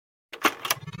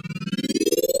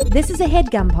This is a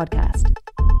HeadGum podcast.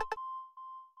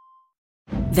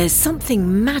 There's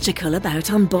something magical about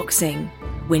unboxing.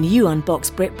 When you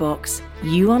unbox BritBox,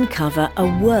 you uncover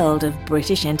a world of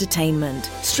British entertainment.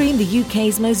 Stream the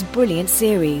UK's most brilliant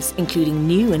series, including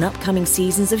new and upcoming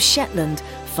seasons of Shetland,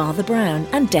 Father Brown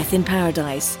and Death in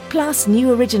Paradise. Plus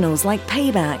new originals like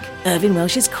Payback, Irving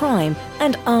Welsh's Crime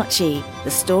and Archie,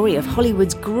 the story of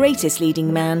Hollywood's greatest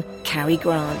leading man, Cary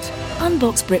Grant.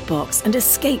 Unbox BritBox and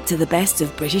escape to the best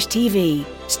of British TV.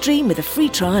 Stream with a free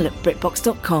trial at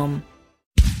BritBox.com.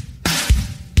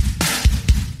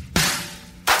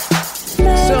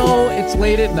 So it's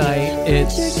late at night.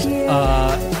 It's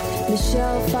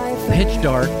pitch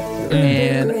dark,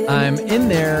 and I'm in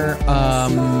there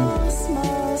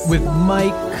with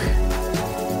Mike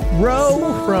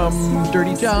Rowe from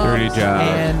Dirty Job.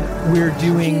 And we're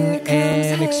doing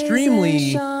an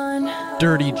extremely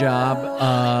dirty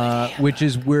job, which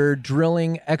is we're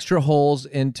drilling extra holes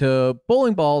into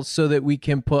bowling balls so that we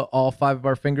can put all 5 of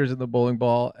our fingers in the bowling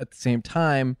ball at the same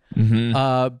time.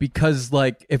 Because,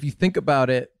 like, if you think about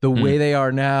it, the way they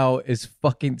are now is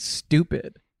fucking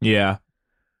stupid. Yeah.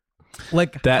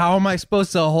 Like, how am I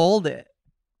supposed to hold it?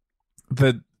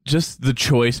 Just the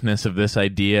choiceness of this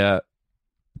idea,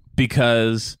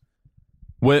 because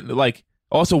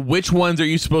also which ones are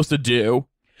you supposed to do?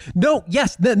 No,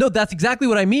 that's exactly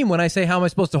what I mean when I say how am I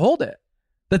supposed to hold it.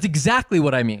 That's exactly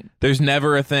what I mean. There's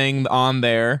never a thing on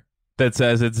there that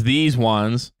says it's these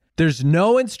ones. There's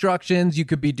no instructions. You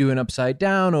could be doing upside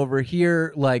down over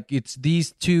here, like it's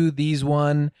these two, these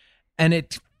one, and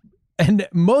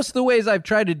most of the ways I've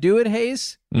tried to do it,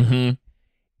 Hayes,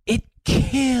 it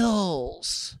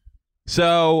kills.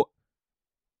 So,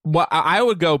 I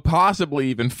would go possibly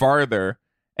even farther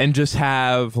and just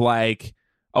have like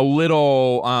a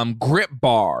little grip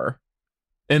bar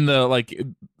in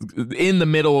the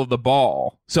middle of the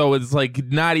ball. So it's like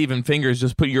not even fingers,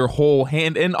 just put your whole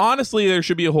hand. And honestly, there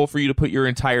should be a hole for you to put your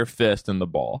entire fist in the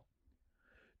ball.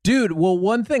 Dude, well,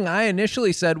 one thing I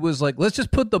initially said was like, let's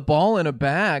just put the ball in a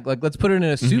bag. Like, let's put it in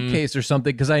a suitcase or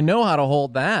something because I know how to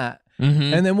hold that.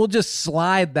 And then we'll just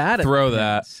slide that. Throw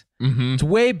that. It's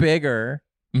way bigger,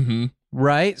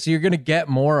 right? So you're going to get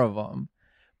more of them.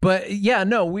 But yeah,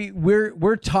 no,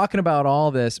 we're talking about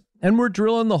all this and we're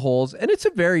drilling the holes, and it's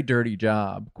a very dirty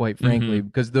job, quite frankly,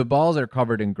 because the balls are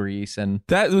covered in grease. And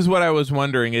that was what I was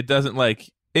wondering. It doesn't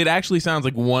it actually sounds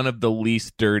like one of the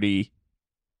least dirty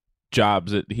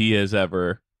jobs that he has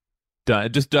ever done. It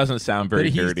just doesn't sound very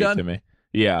dirty to me.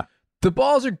 Yeah. The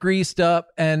balls are greased up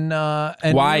and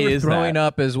why we were is throwing that?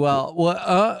 up as well.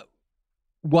 Well,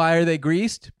 why are they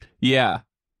greased? Yeah.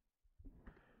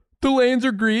 The lanes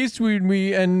are greased.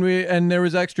 And there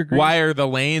was extra grease. Why are the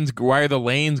lanes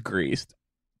greased?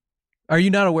 Are you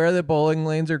not aware that bowling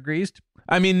lanes are greased?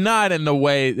 I mean, not in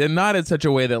such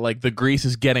a way that like the grease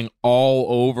is getting all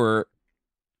over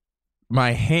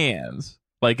my hands.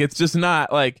 Like it's just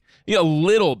not like a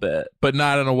little bit, but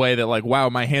not in a way that like, wow,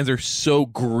 my hands are so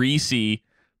greasy.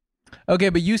 Okay,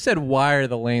 but you said why are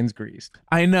the lanes greased?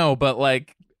 I know, but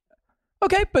like,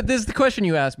 okay, but this is the question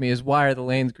you asked me: is why are the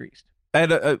lanes greased?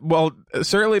 Well,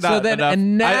 certainly not. So then, enough.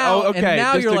 and now, okay. and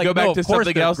now just you're to like, go back no, to of course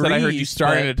something else that I heard you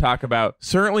starting to talk about.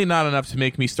 Certainly not enough to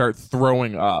make me start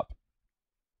throwing up.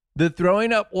 The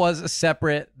throwing up was a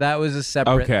separate. That was a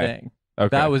separate thing.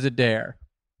 Okay. That was a dare.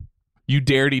 You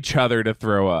dared each other to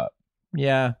throw up.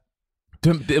 Yeah.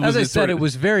 As I said, it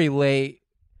was very late.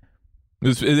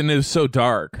 It was so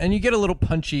dark. And you get a little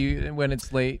punchy when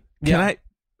it's late. Can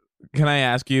I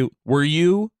ask you, were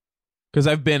you, because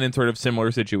I've been in sort of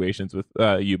similar situations with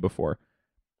you before,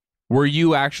 were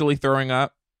you actually throwing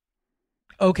up?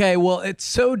 Okay, well, it's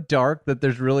so dark that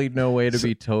there's really no way to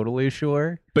be totally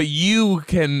sure. But you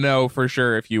can know for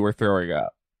sure if you were throwing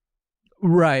up.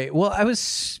 Right. Well, I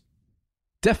was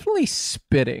definitely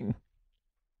spitting.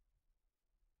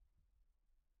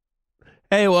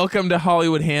 Hey, welcome to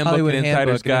Hollywood Handbook, an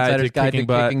Insider's Guide to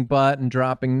Kicking Butt and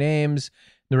dropping names.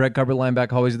 The red carpet line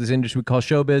back hallways of this industry we call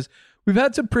showbiz. We've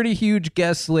had some pretty huge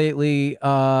guests lately.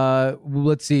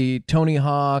 Let's see, Tony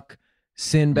Hawk,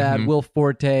 Sinbad, Will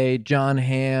Forte, John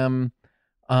Hamm.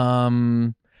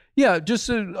 Yeah, just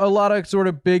a lot of sort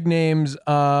of big names.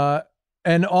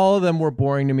 And all of them were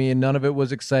boring to me, and none of it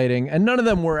was exciting, and none of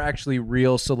them were actually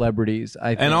real celebrities. I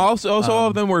think. And also all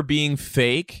of them were being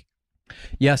fake.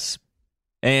 Yes.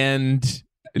 And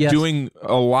doing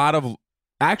a lot of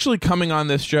actually coming on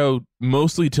this show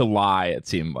mostly to lie, it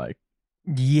seemed like.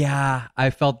 Yeah,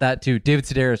 I felt that too. David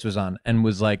Sedaris was on and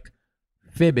was like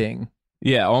fibbing.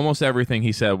 Yeah, almost everything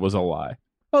he said was a lie.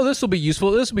 Oh, this will be useful.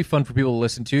 This will be fun for people to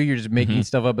listen to. You're just making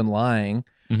stuff up and lying.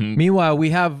 Meanwhile, we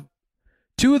have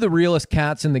two of the realest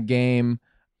cats in the game.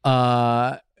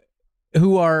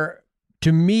 who are,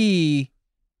 to me,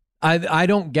 I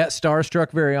don't get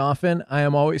starstruck very often. I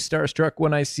am always starstruck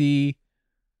when I see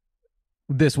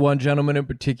this one gentleman in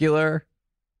particular,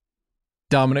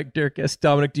 Dominic Dirkus.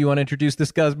 Dominic, do you want to introduce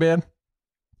this Scuzzman?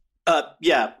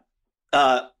 Yeah.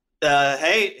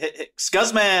 Hey,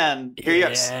 Scuzzman. Here he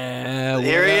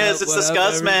is. It's the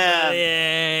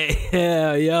Scuzzman.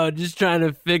 Yeah, yo, just trying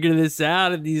to figure this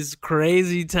out in these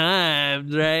crazy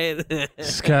times, right?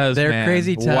 Scuzzman. They're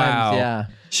crazy times, wow. yeah.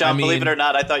 Sean, believe it or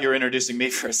not, I thought you were introducing me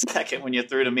for a second when you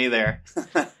threw to me there.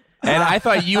 And I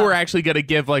thought you were actually going to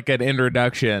give like an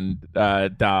introduction,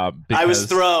 Dom. I was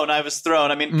thrown.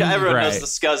 I mean, everyone right. knows the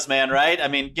Scuzzman, right? I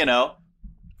mean, you know.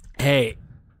 Hey,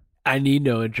 I need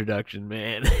no introduction,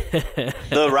 man.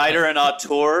 The writer and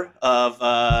auteur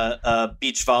of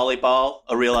Beach Volleyball,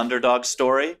 A Real Underdog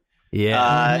Story.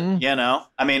 Yeah. You know,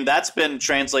 I mean, that's been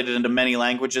translated into many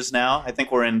languages now. I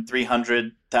think we're in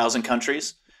 300,000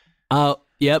 countries. Oh,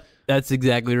 yep, that's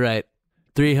exactly right.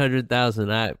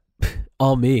 300,000.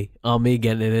 All me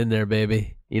getting it in there,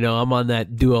 baby. You know, I'm on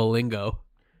that Duolingo,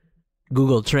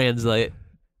 Google Translate.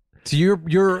 So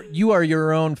you are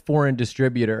your own foreign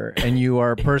distributor, and you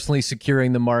are personally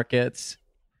securing the markets,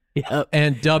 Yep.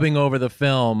 and dubbing over the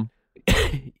film.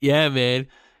 Yeah, man.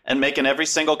 And making every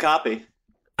single copy.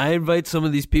 I invite some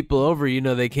of these people over. You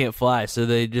know, they can't fly, so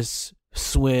they just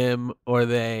swim or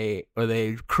they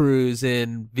cruise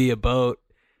in via boat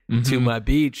to my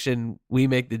beach, and we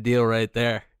make the deal right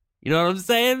there. You know what I'm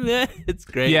saying? It's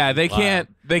great. Yeah, they can't,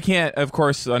 of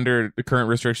course, under the current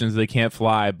restrictions, they can't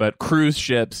fly, but cruise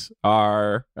ships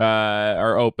are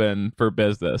open for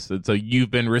business. And so you've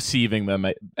been receiving them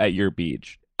at your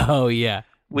beach. Oh, yeah.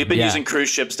 We've been using cruise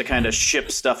ships to kind of ship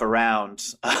stuff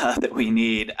around that we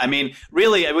need. I mean,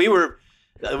 really,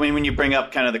 when you bring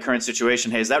up kind of the current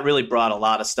situation, Hayes, that really brought a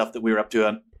lot of stuff that we were up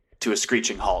to a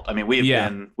screeching halt. I mean, we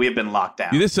have been locked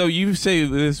down. So you say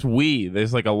this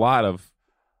there's like a lot of.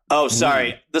 Oh,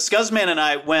 sorry. The Scuzzman and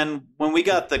I, when we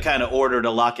got the kind of order to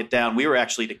lock it down, we were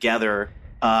actually together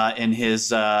in his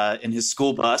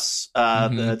school bus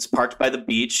that's parked by the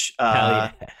beach.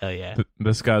 Hell yeah.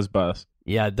 The Scuzz bus.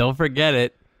 Yeah, don't forget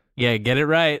it. Yeah, get it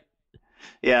right.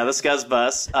 Yeah, the Scuzz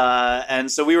bus.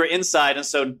 And so we were inside, and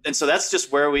so that's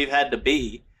just where we've had to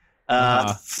be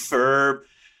for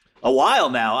a while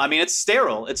now. I mean, it's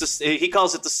sterile. He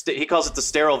calls it the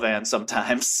sterile van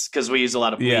sometimes because we use a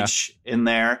lot of bleach in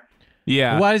there.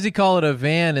 Yeah. Why does he call it a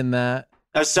van in that?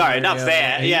 Oh, sorry, not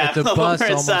van. Yeah, it's a bus we're almost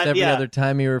inside, every other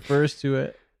time he refers to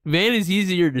it. Van is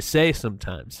easier to say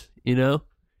sometimes, you know?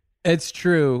 It's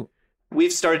true.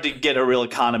 We've started to get a real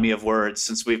economy of words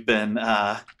since we've been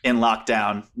in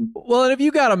lockdown. Well, and if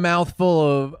you got a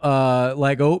mouthful of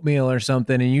like oatmeal or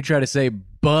something, and you try to say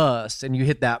bus, and you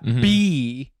hit that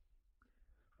B,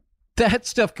 that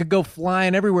stuff could go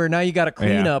flying everywhere. Now you got to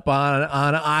clean up on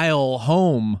aisle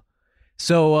home.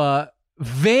 So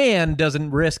van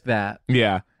doesn't risk that.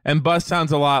 Yeah. And bust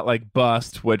sounds a lot like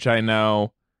bust, which I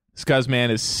know Scuzzman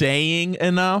is saying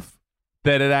enough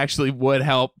that it actually would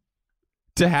help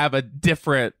to have a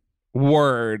different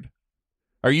word.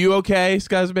 Are you okay,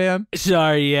 Scuzzman?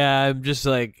 Sorry, yeah, I'm just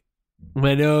like,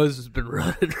 my nose has been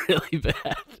running really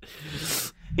bad.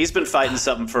 He's been fighting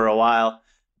something for a while.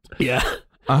 Yeah.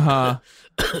 Uh-huh.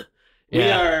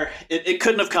 It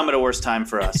couldn't have come at a worse time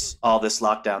for us, all this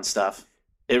lockdown stuff.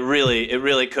 It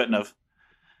really couldn't have.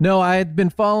 No, I've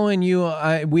been following you.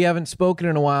 We haven't spoken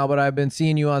in a while, but I've been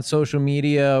seeing you on social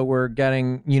media. We're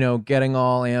getting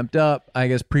all amped up. I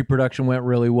guess pre-production went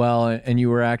really well, and you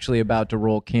were actually about to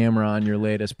roll camera on your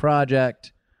latest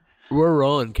project. We're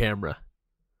rolling camera.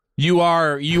 You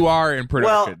are in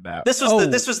production now. This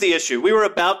was the issue. We were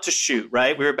about to shoot,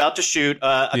 right? We were about to shoot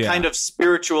a kind of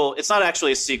spiritual. It's not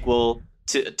actually a sequel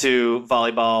to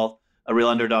Volleyball, A Real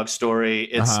Underdog Story.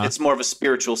 It's more of a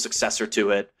spiritual successor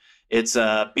to it. It's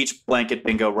a beach blanket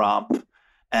bingo romp,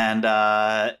 and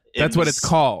that's what it's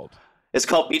called. It's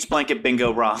called Beach Blanket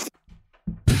Bingo Romp.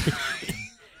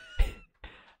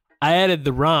 I added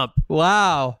the romp.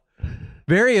 Wow.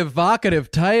 Very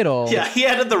evocative title. Yeah, he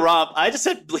added the romp. I just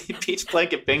said Beach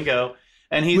Blanket Bingo,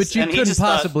 and which you couldn't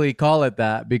possibly call it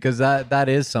that because that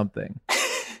is something.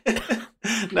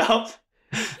 No,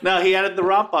 he added the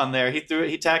romp on there.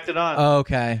 He tacked it on. Oh,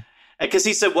 okay. Because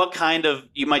he said, "What kind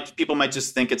of people might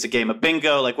just think it's a game of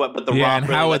bingo, like what? But the romp and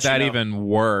really how would lets you that know." even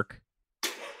work?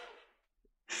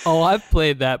 Oh, I've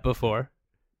played that before.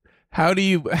 How do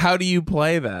you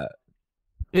play that?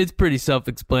 It's pretty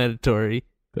self-explanatory.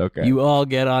 Okay. You all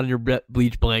get on your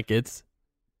bleach blankets,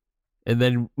 and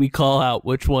then we call out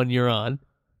which one you're on.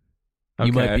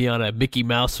 You might be on a Mickey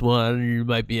Mouse one, or you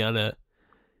might be on a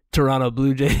Toronto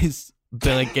Blue Jays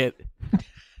blanket,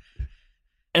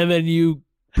 and then you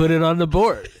put it on the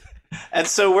board. And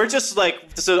so we're just like,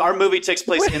 so our movie takes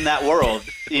place in that world,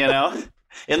 you know,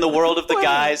 in the world of the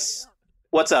guys.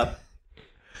 What's up?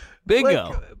 Bingo.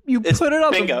 Like, you It's put it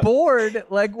on bingo. the board.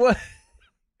 Like what?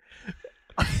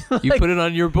 You put it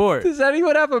on your board. Does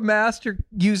anyone have a master?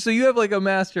 So you have like a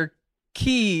master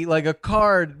key, like a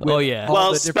card. With Oh, yeah. all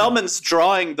Well, the different- Spellman's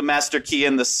drawing the master key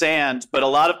in the sand, but a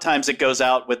lot of times it goes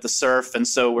out with the surf, and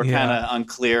so we're Yeah. kind of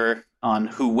unclear on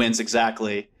who wins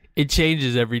exactly. It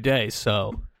changes every day,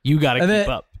 so you got to keep And then-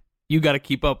 up. You got to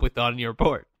keep up with on your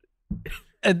board.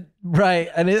 And, right.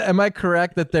 And am I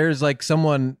correct that there's like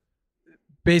someone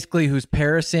basically who's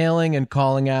parasailing and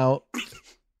calling out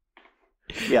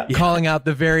Yeah. calling out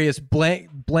the various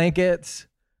blankets?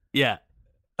 Yeah.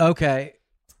 Okay.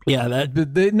 Yeah,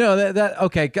 that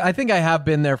Okay. I think I have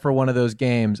been there for one of those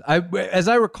games. As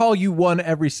I recall, you won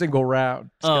every single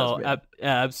round. Scuzzman.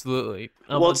 Absolutely.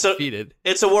 I'm Well, so undefeated.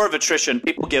 it's a war of attrition.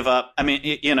 People give up. I mean,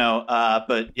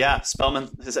 but yeah, Spellman,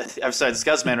 I'm sorry,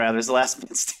 Scuzzman rather, is the last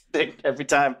man standing every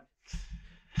time.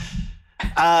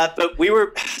 But we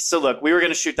were going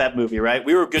to shoot that movie, right?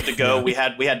 We were good to go. We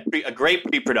had a great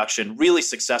pre-production, really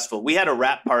successful. We had a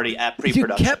rap party at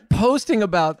pre-production. You kept posting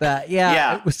about that. Yeah.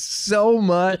 Yeah. It was so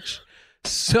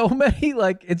many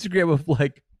like Instagram of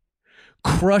like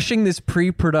crushing this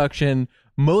pre-production,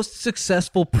 most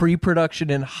successful pre-production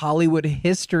in Hollywood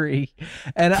history.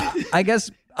 And I guess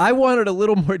I wanted a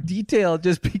little more detail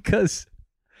just because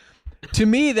to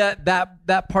me that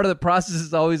part of the process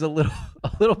is always a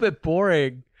little bit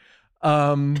boring.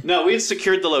 No, we had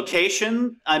secured the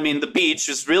location. I mean, the beach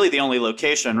was really the only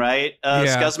location, right?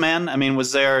 Scuzzman. I mean,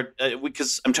 was there?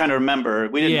 Because I'm trying to remember.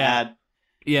 We didn't add.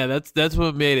 Yeah, that's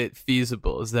what made it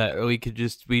feasible. Is that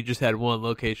we just had one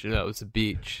location that was the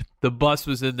beach. The bus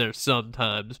was in there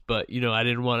sometimes, but I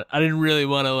didn't really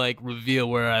want to like reveal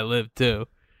where I lived too.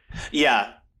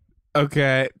 Yeah.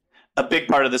 Okay. A big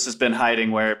part of this has been hiding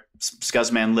where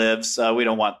Scuzzman lives. We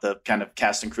don't want the kind of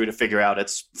cast and crew to figure out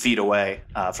it's feet away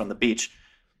from the beach.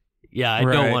 Yeah, I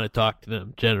Right. don't want to talk to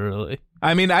them generally.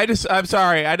 I mean, I'm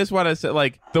sorry. I just want to say,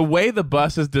 like, the way the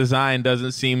bus is designed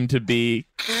doesn't seem to be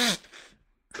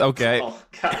okay. Oh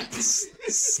God,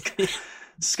 Scuzzman.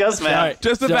 Sorry.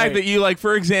 Just the Sorry. fact that you, like,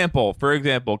 for example,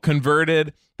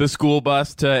 converted the school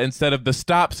bus to, instead of the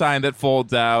stop sign that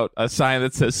folds out, a sign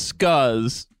that says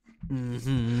Scuzz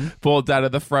folds out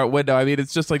of the front window. I mean,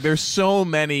 it's just like there's so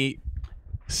many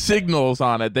signals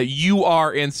on it that you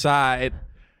are inside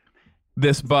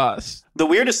this bus. The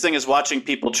weirdest thing is watching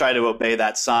people try to obey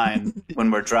that sign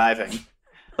when we're driving.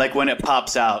 Like when it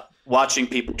pops out, watching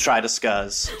people try to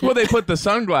scuzz. Well, they put the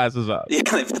sunglasses up. Yeah,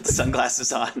 they put the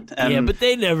sunglasses on. And Yeah, but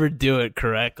they never do it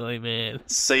correctly, man.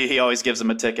 so he always gives them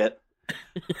a ticket.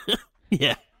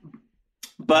 Yeah.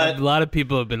 But A lot of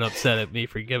people have been upset at me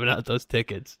for giving out those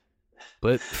tickets,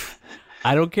 but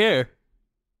I don't care.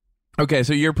 Okay,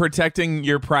 so you're protecting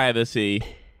your privacy.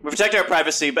 we protect our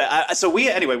privacy. But we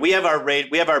have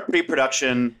our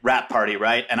pre-production rap party,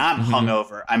 right? And I'm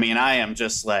hungover. I mean, I am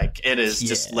just like, it is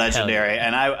just Yeah, legendary. hell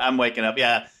And I'm waking up.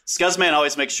 Yeah, Scuzzman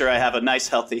always makes sure I have a nice,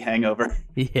 healthy hangover.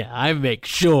 Yeah, I make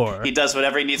sure. He does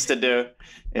whatever he needs to do.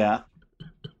 Yeah.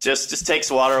 Just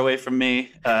takes water away from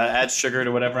me, adds sugar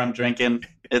to whatever I'm drinking.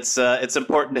 It's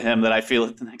important to him that I feel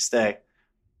it the next day.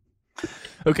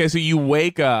 Okay, so you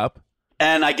wake up.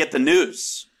 And I get the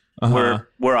news. We're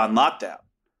on lockdown.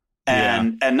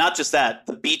 And not just that,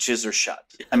 the beaches are shut.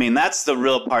 I mean, that's the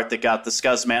real part that got the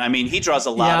Scuzzman. I mean, he draws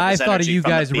a lot Yeah, of I his thought of energy you from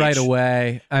the guys right beach.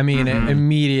 away. I mean,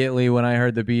 immediately when I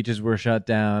heard the beaches were shut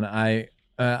down, I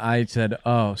said,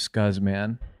 "Oh,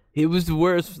 Scuzzman." It was the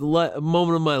worst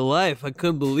moment of my life. I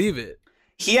couldn't believe it.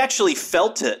 He actually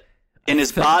felt it in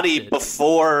his felt body it.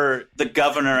 before the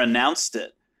governor announced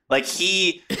it. Like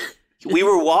we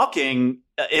were walking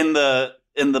in the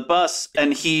bus,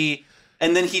 and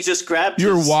then he just grabbed.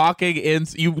 You're his, walking in.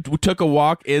 You took a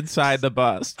walk inside the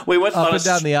bus. We went Up on and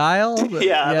down the aisle.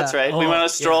 Yeah, that's right. We Oh, went on a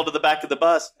stroll yeah. to the back of the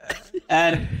bus,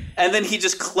 and then he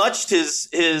just clutched his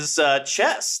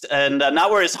chest, and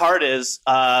not where his heart is,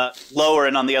 lower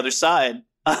and on the other side.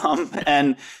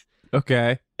 And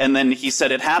Okay. then he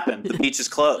said, "It happened. The beach is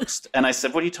closed." And I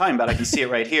said, "What are you talking about? I can see it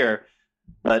right here."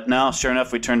 But no, sure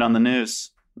enough, we turned on the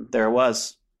news. There it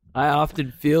was. I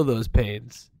often feel those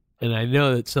pains, and I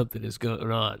know that something is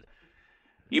going on.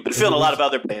 You've been feeling a lot of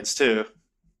other pains too.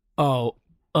 Oh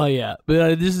yeah,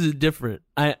 but this is different.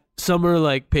 Some are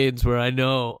like pains where I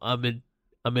know I'm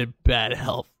in bad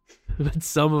health, but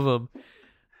some of them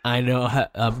I know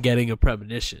I'm getting a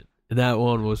premonition, and that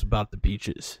one was about the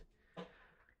beaches.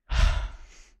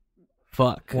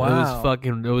 Fuck. Wow.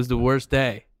 It was the worst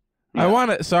day. I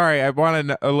want to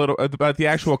know a little about the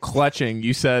actual clutching.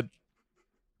 You said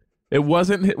it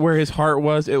wasn't where his heart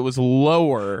was. It was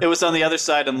lower. It was on the other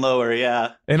side and lower,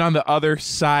 yeah. And on the other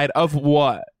side of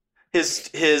what? His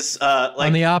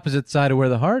on the opposite side of where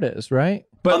the heart is, right?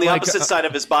 But on the opposite side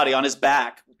of his body, on his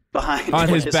back, behind. On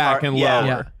his back heart. and lower.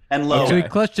 Yeah. And lower. So he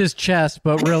clutched his chest,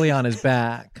 but really on his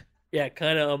back. Yeah,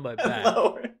 kind of on my back.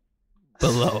 Lower.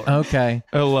 Below. Okay.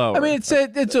 Lower. I mean,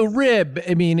 it's a rib.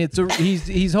 I mean,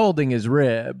 he's holding his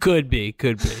rib. Could be.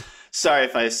 Sorry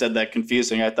if I said that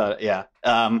confusing. I thought, yeah.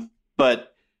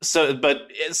 But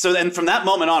then from that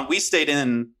moment on, we stayed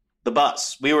in the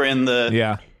bus. We were in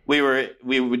the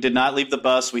we did not leave the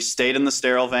bus. We stayed in the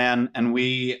sterile van, and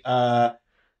we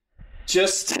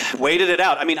just waited it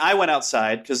out. I mean, I went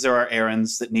outside because there are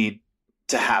errands that need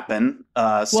to happen.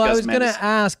 Well, I was going to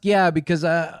ask, because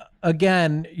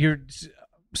again, you're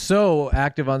so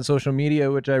active on social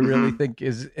media, which I really think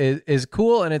is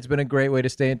cool, and it's been a great way to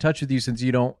stay in touch with you since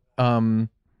you don't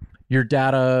your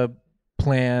data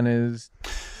plan is.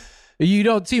 You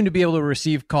don't seem to be able to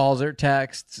receive calls or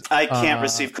texts. I can't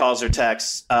receive calls or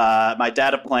texts. My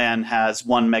data plan has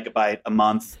 1 megabyte a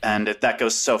month, and that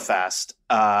goes so fast.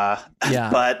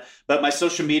 But my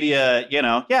social media,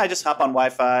 I just hop on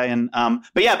Wi-Fi, and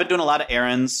but yeah, I've been doing a lot of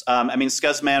errands. I mean,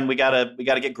 Scuzzman, we gotta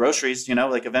get groceries.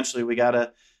 Like eventually we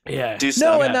gotta do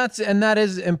stuff. No, and that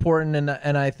is important,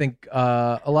 and I think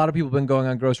a lot of people have been going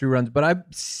on grocery runs, but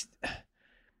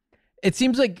it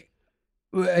seems like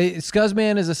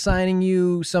Scuzzman is assigning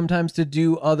you sometimes to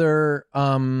do other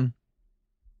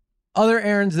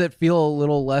errands that feel a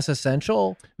little less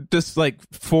essential. Just like,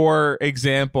 for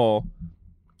example,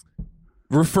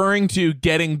 referring to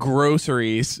getting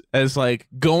groceries as like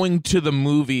going to the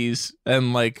movies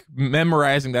and like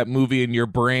memorizing that movie in your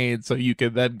brain so you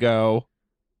can then go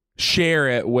share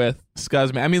it with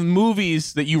Scuzzman. I mean,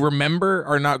 movies that you remember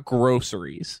are not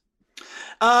groceries.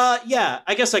 Yeah,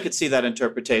 I guess I could see that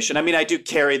interpretation. I mean, I do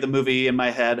carry the movie in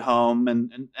my head home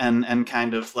and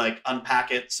kind of like unpack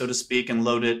it, so to speak, and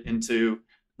load it into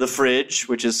the fridge,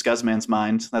 which is Scuzzman's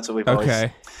mind. That's what we've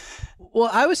always. Well,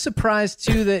 I was surprised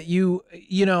too that you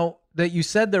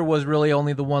said there was really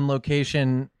only the one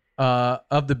location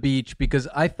of the beach, because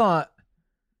I thought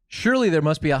surely there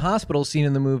must be a hospital scene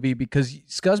in the movie, because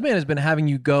Scuzzman has been having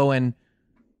you go and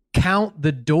count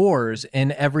the doors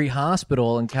in every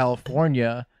hospital in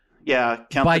California. Yeah,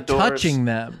 count by the doors. Touching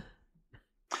them.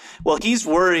 Well, he's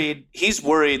worried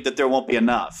that there won't be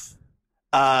enough.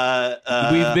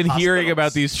 We've been hearing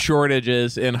about these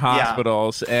shortages in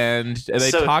hospitals, and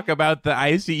they talk about the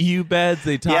ICU beds.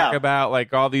 They talk about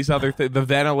like all these other things, the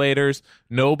ventilators.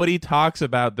 Nobody talks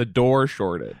about the door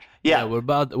shortage. Yeah.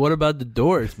 What about the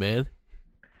doors, man?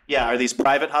 Yeah. Are these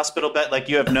private hospital beds? Like,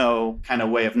 you have no kind of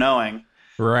way of knowing.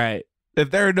 Right. If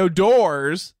there are no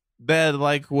doors, then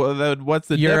like, what's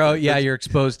the difference? You're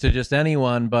exposed to just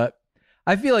anyone, but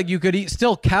I feel like you could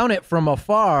still count it from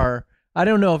afar. I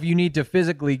don't know if you need to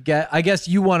physically get. I guess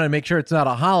you want to make sure it's not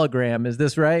a hologram. Is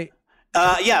this right?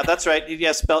 Yeah, that's right.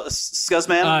 Yes,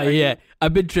 Scuzzman. Yeah,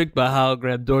 I've been tricked by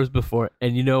hologram doors before,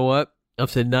 and you know what? I've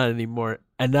said not anymore,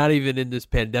 and not even in this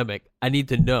pandemic. I need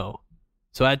to know,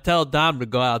 so I tell Dom to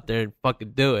go out there and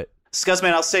fucking do it.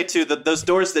 Scuzzman, I'll say too that those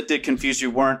doors that did confuse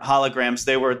you weren't holograms.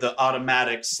 They were the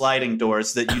automatic sliding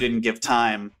doors that you didn't give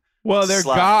time. Well, they're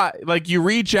gone. Like, you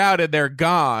reach out and they're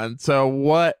gone. So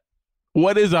what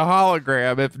is a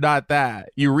hologram if not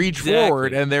that? You reach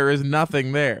forward and there is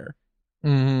nothing there.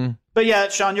 Mm-hmm. But yeah,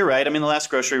 Sean, you're right. I mean, the last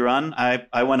grocery run,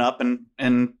 I went up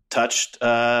and touched,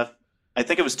 I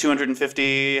think it was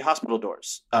 250 hospital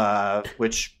doors,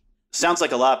 which sounds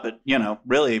like a lot, but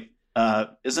really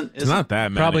isn't not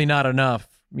that many. Probably not enough.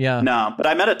 Yeah. No, but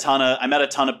I met a ton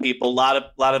of people.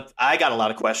 I got a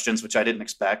lot of questions, which I didn't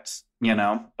expect,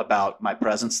 about my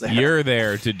presence there. You're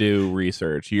there to do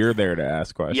research. You're there to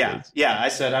ask questions. Yeah. I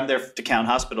said, I'm there to count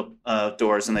hospital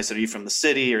doors. And they said, are you from the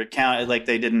city or count? Like,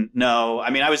 they didn't know. I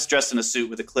mean, I was dressed in a suit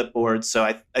with a clipboard. So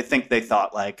I think they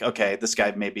thought like, okay, this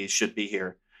guy maybe should be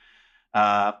here.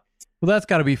 Well, that's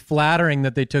got to be flattering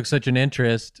that they took such an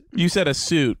interest. You said a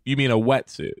suit. You mean a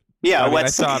wetsuit? Yeah, I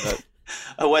saw that.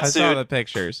 A wetsuit. I saw the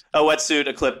pictures. A wetsuit,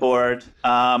 a clipboard,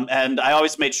 and I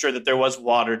always made sure that there was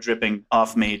water dripping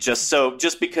off me, just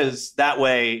because that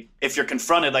way, if you're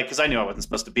confronted, like, because I knew I wasn't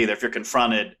supposed to be there. If you're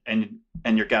confronted and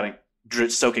you're getting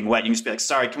soaking wet, you can just be like,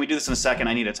 "Sorry, can we do this in a second?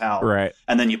 I need a towel." Right.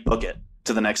 And then you book it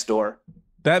to the next door.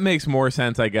 That makes more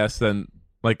sense, I guess, than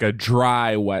like a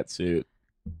dry wetsuit.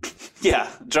 Yeah,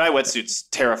 dry wetsuit's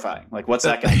terrifying. Like, what's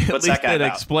that guy? What's that guy about?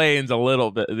 It explains a little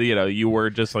bit. You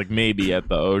were just like maybe at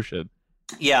the ocean.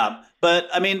 Yeah, but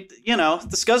I mean, the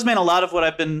Scuzzman. A lot of what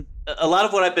I've been a lot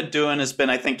of what I've been doing has been,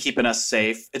 I think, keeping us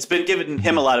safe. It's been giving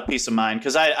him a lot of peace of mind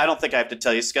because I don't think I have to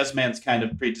tell you, Scuzzman's kind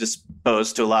of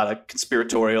predisposed to a lot of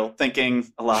conspiratorial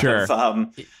thinking, a lot of,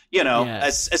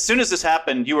 as soon as this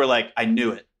happened, you were like, I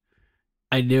knew it.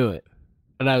 I knew it.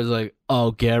 And I was like,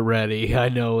 oh, get ready. I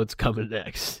know what's coming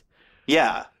next.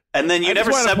 Yeah. And then you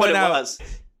never said what it was.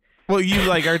 Well, you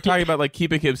are talking about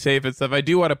keeping him safe and stuff. I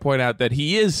do want to point out that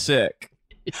he is sick.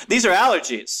 These are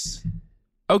allergies.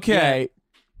 Okay.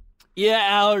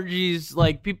 Yeah,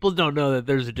 allergies, people don't know that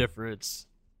there's a difference.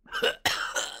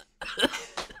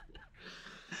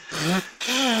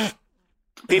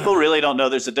 People really don't know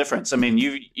there's a difference. I mean,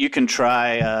 you can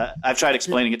try. I've tried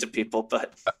explaining it to people,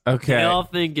 but okay. They all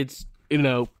think it's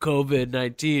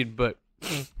COVID-19, but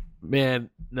man,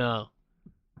 no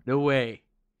way.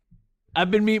 I've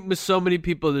been meeting with so many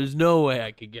people. There's no way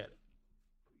I could get it.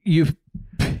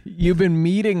 You've been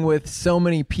meeting with so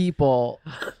many people,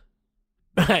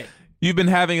 right? You've been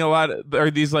having a lot of, are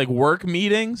these work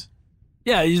meetings?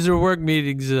 Yeah, these are work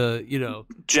meetings.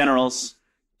 Generals.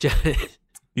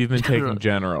 You've been taking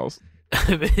generals.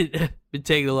 I've been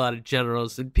taking a lot of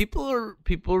generals, and people are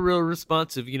real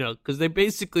responsive, because they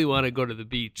basically want to go to the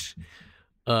beach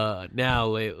now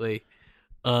lately.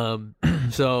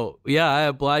 So yeah, I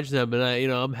oblige them,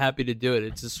 and I'm happy to do it.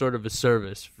 It's a sort of a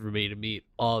service for me to meet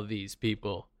all of these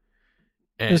people.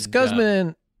 And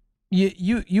Scuzzman,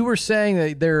 you were saying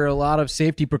that there are a lot of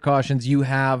safety precautions you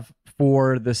have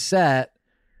for the set,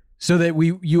 so that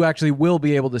you actually will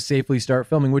be able to safely start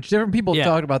filming. Which different people have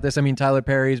talked about this. I mean, Tyler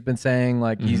Perry's been saying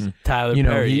he's Tyler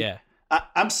Perry. Yeah,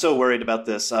 I'm so worried about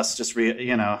this. Us just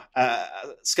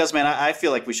Scuzzman, I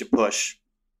feel like we should push.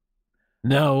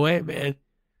 No way, man.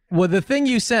 Well, the thing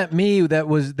you sent me that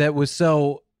was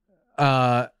so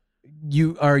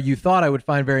you thought I would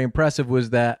find very impressive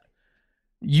was that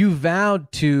you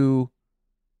vowed to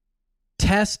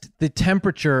test the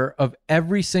temperature of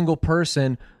every single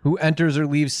person who enters or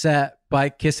leaves set by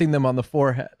kissing them on the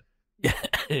forehead.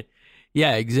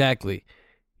 Yeah, exactly.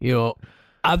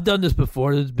 I've done this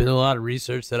before. There's been a lot of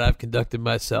research that I've conducted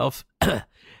myself.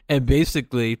 And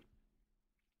basically,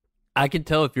 I can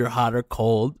tell if you're hot or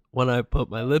cold when I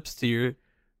put my lips to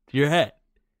your head.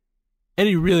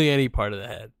 Any part of the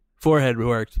head. Forehead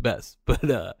works best.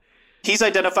 But he's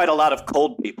identified a lot of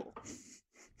cold people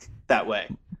that way.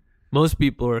 Most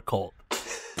people are cold.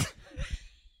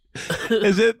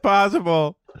 Is it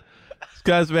possible,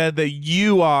 Scuzzman, that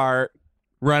you are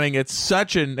running at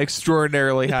such an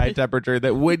extraordinarily high temperature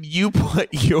that when you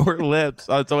put your lips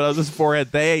on someone else's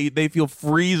forehead, they feel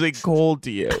freezing cold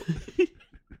to you?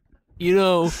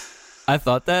 I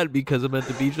thought that because I'm at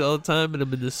the beach all the time and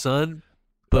I'm in the sun.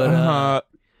 But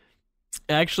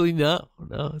actually, no,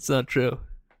 it's not true.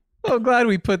 I'm glad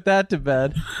we put that to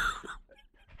bed.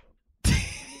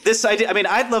 This idea, I mean,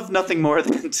 I'd love nothing more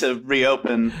than to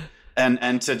reopen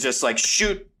and to just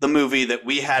shoot the movie that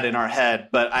we had in our head.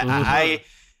 But I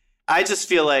just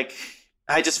feel like,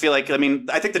 I mean,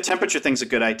 I think the temperature thing's a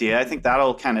good idea. I think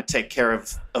that'll kind of take care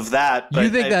of that. But you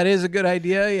think that is a good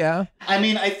idea? Yeah. I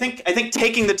mean, I think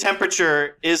taking the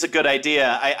temperature is a good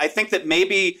idea. I think that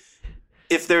maybe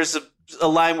if there's a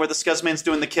line where the Scuzzman's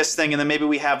doing the kiss thing, and then maybe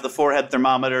we have the forehead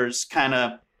thermometers kind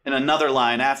of in another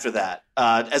line after that,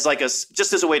 as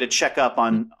just as a way to check up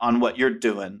on what you're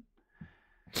doing.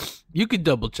 You could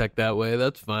double check that way.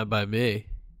 That's fine by me.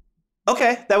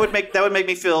 Okay, that would make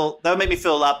me feel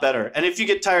a lot better. And if you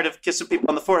get tired of kissing people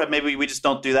on the forehead, maybe we just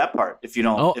don't do that part. If you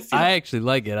don't, I actually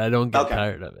like it. I don't get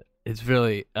tired of it. It's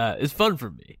really it's fun for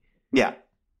me. Yeah,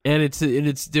 and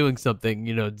it's doing something.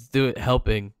 It's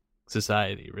helping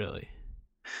society really.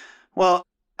 Well,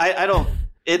 I don't.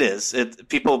 It is.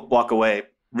 People walk away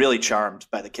really charmed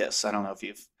by the kiss. I don't know if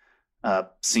you've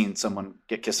seen someone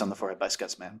get kissed on the forehead by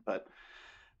Scuzzman, but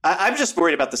I'm just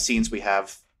worried about the scenes we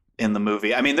have in the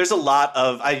movie. I mean, there's a lot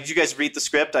of. Did you guys read the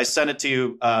script? I sent it to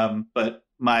you, but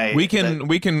we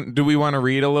can. Do we want to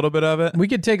read a little bit of it? We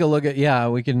could take a look at. Yeah,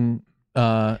 we can.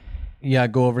 Go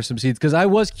over some scenes because I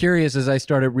was curious as I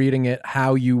started reading it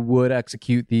how you would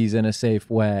execute these in a safe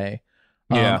way.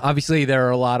 Obviously, there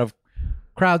are a lot of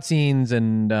crowd scenes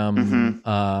and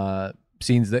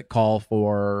scenes that call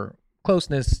for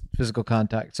closeness, physical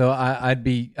contact. So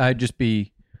I'd just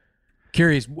be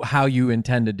curious how you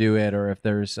intend to do it, or if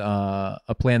there's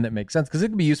a plan that makes sense, because it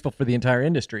could be useful for the entire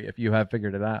industry if you have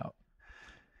figured it out.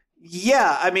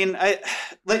 Yeah, I mean,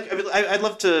 I'd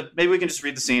love to. Maybe we can just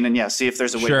read the scene and see if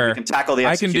there's a way we can tackle the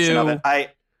execution of it.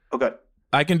 Good.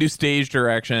 I can do stage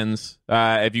directions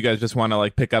if you guys just want to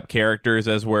pick up characters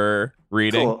as we're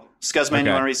reading. Cool. Scuzzman,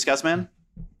 you want to read Scuzzman?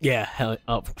 Yeah.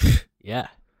 Yeah.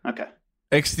 Okay.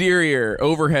 Exterior,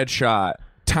 overhead shot,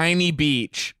 tiny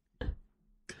beach,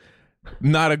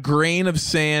 Not a grain of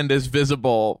sand is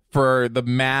visible for the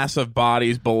mass of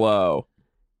bodies below.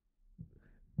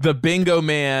 The bingo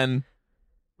man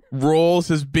rolls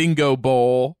his bingo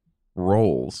bowl,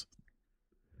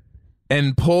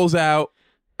 and pulls out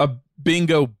a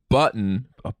bingo button.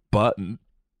 A button.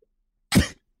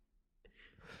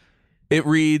 It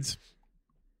reads,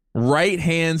 right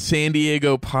hand San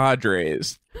Diego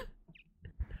Padres.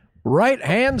 Right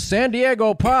hand San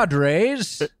Diego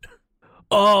Padres.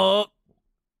 Oh,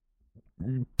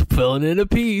 filling in a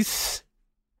piece.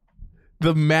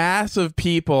 The mass of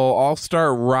people all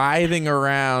start writhing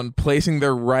around, placing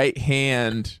their right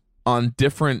hand on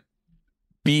different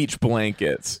beach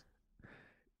blankets.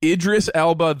 Idris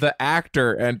Elba, the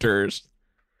actor, enters.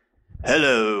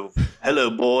 Hello,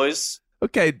 boys.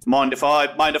 Okay, Mind if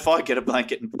I get a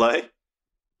blanket and play?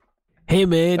 Hey,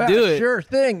 man, do it. Sure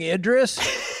thing, Idris.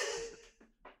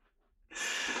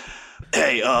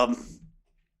 Hey,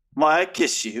 might I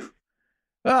kiss you?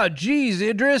 Oh, geez,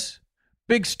 Idris.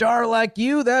 Big star like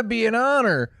you, that'd be an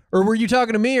honor. Or were you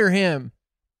talking to me or him?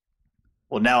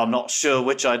 Well, now I'm not sure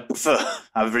which I'd prefer.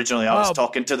 Originally, I was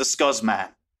talking to the Scuzzman.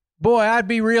 Boy, I'd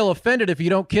be real offended if you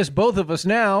don't kiss both of us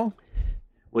now.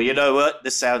 Well, you know what?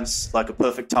 This sounds like a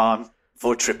perfect time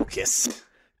for a triple kiss.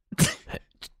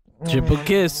 Triple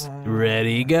kiss.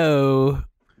 Ready, go.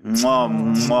 Mwah,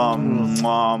 mwah,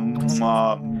 mwah,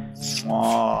 mwah,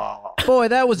 mwah. Boy,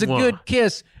 that was a good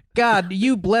kiss. God,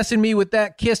 you blessing me with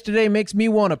that kiss today makes me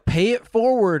want to pay it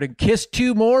forward and kiss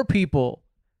 2 more people.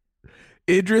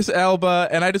 Idris Elba,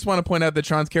 and I just want to point out that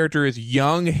Sean's character is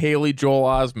young Haley Joel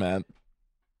Osment.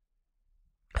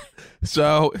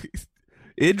 So,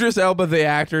 Idris Elba, the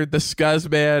actor, the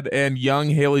Scuzzman, and young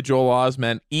Haley Joel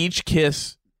Osment each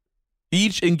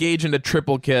engage in a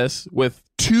triple kiss with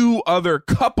 2 other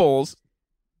couples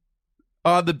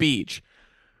on the beach.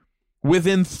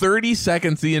 Within 30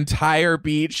 seconds, the entire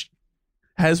beach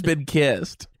has been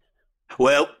kissed.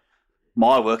 Well,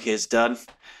 my work here's done.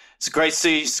 It's great to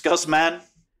see you, Scuzzman.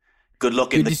 Good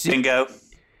luck in the bingo.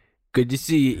 Good to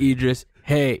see you, Idris.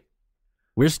 Hey,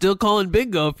 we're still calling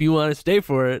bingo if you want to stay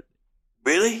for it.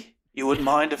 Really? You wouldn't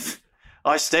mind if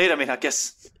I stayed? I mean, I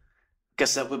guess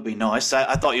that would be nice.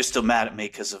 I thought you were still mad at me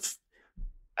because of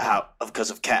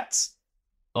cats.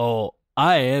 Oh,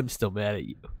 I am still mad at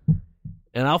you.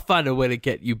 And I'll find a way to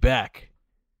get you back.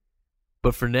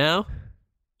 But for now,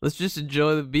 let's just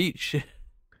enjoy the beach.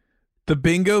 The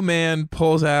bingo man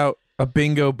pulls out a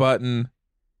bingo button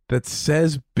that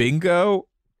says bingo.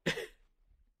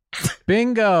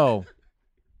 Bingo.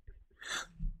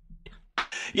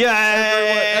 Yay!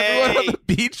 Everyone on the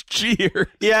beach cheered.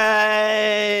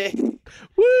 Yay!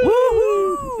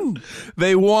 Woo!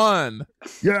 They won.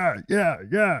 Yeah.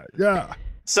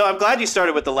 So I'm glad you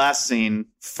started with the last scene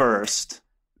first.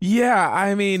 Yeah,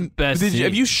 I mean,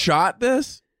 have you shot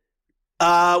this?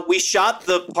 We shot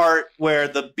the part where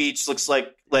the beach looks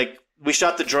like we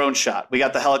shot the drone shot. We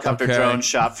got the helicopter drone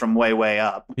shot from way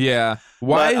up. Yeah.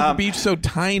 Why is the beach so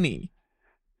tiny?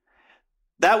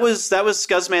 That was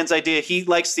Scuzzman's idea. He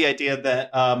likes the idea that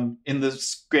in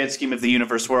the grand scheme of the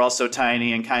universe, we're all so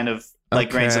tiny and kind of like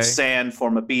grains of sand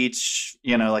form a beach,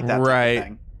 like that type of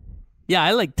thing. Yeah,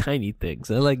 I like tiny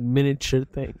things. I like miniature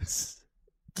things.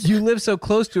 You live so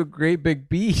close to a great big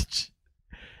beach.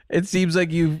 It seems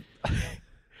like you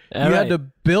had to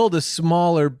build a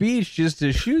smaller beach just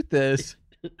to shoot this.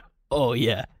 Oh,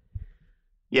 yeah.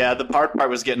 Yeah, the hard part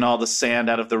was getting all the sand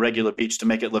out of the regular beach to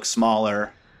make it look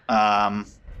smaller.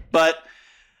 But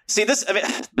see this.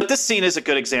 But this scene is a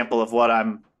good example of what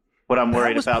I'm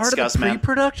worried about. Part of the Scuzzman.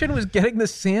 pre-production was getting the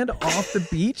sand off the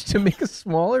beach to make a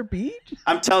smaller beach.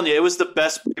 I'm telling you, it was the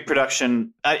best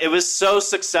pre-production. It was so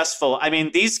successful. I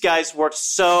mean, these guys worked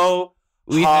so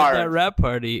we hard. had that rap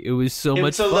party. It was so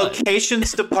much fun. It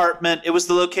was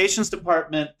the locations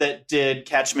department that did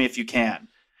Catch Me If You Can,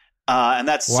 and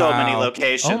that's so many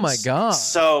locations. Oh my god,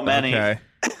 so many. Okay.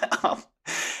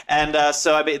 And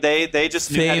so I mean, they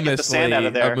just knew how to get the sand out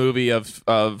of there. A movie of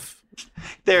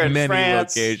they're in many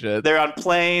France. locations. They're on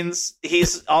planes.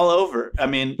 He's all over. I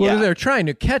mean, they're trying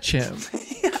to catch him.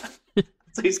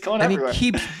 So he's going and everywhere.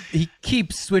 he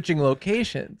keeps switching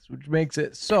locations, which makes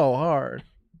it so hard.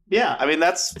 Yeah, I mean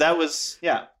that's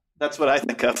what I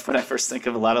think of when I first think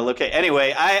of a lot of locations.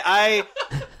 Anyway, I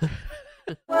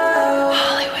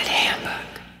Hollywood Handbook.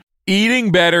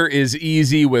 Eating better is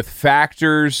easy with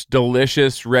Factor's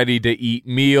delicious, ready-to-eat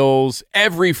meals.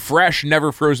 Every fresh,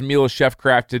 never frozen meal is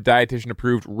chef-crafted,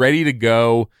 dietitian-approved, ready to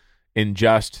go in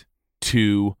just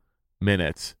 2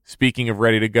 minutes. Speaking of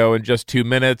ready to go in just 2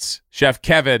 minutes, Chef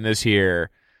Kevin is here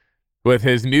with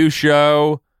his new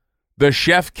show, The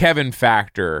Chef Kevin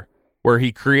Factor, where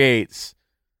he creates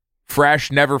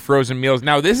fresh, never frozen meals.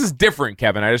 Now this is different,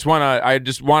 Kevin. I just want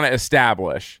to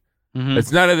establish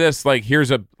it's none of this like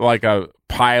here's a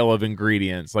pile of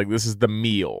ingredients. Like this is the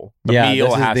meal. The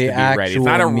meal has to be ready. It's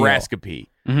not a recipe.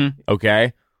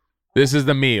 Okay, this is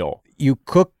the meal. You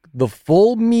cook the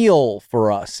full meal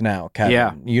for us now, Kevin.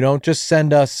 Yeah. You don't just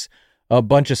send us a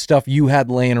bunch of stuff you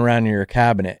had laying around in your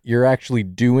cabinet. You're actually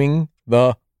doing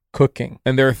the cooking.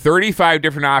 And there are 35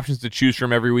 different options to choose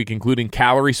from every week, including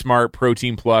Calorie Smart,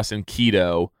 Protein Plus, and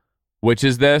Keto. Which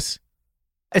is this?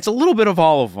 It's a little bit of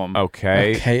all of them.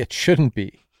 Okay. Okay, it shouldn't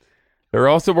be. There are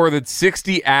also more than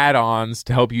 60 add-ons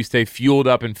to help you stay fueled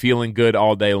up and feeling good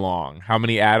all day long. How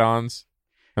many add-ons?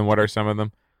 And what are some of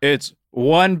them? It's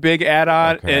one big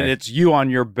add-on, Okay. and it's you on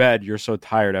your bed. You're so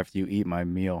tired after you eat my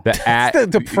meal.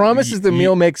 The promise is the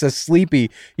meal makes us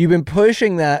sleepy. You've been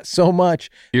pushing that so much.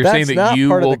 You're That's saying that not you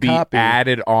part of will the be copy.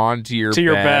 added on to your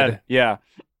bed. Yeah.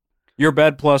 Your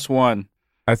bed plus one.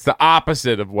 That's the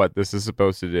opposite of what this is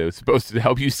supposed to do. It's supposed to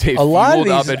help you stay A lot of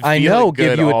fueled up these, and I feeling know,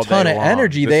 good give you a all ton day of long.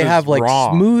 energy. This They is have like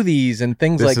wrong. smoothies and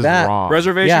things This like is that. wrong.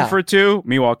 Reservation Yeah. for two.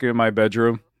 Me walking in my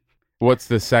bedroom. What's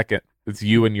the second? It's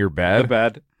you in your The bed.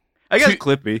 bed. I guess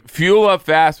Clippy. Fuel up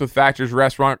fast with Factor's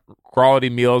restaurant quality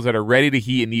meals that are ready to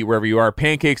heat and eat wherever you are.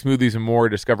 Pancakes, smoothies, and more.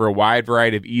 Discover a wide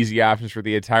variety of easy options for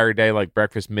the entire day, like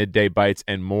breakfast, midday bites,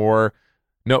 and more.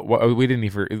 No, we didn't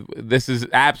even. This is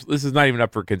not even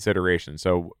up for consideration.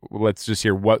 So let's just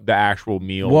hear what the actual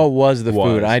meal. What was the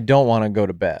food? was. I don't want to go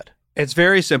to bed. It's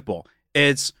very simple.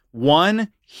 It's one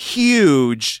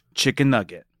huge chicken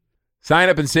nugget. Sign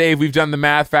up and save. We've done the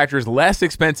math. Factor is less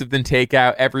expensive than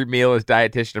takeout. Every meal is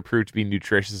dietitian approved to be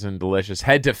nutritious and delicious.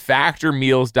 Head to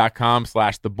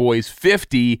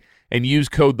factormeals.com/theboys50 and use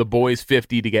code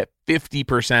theboys50 to get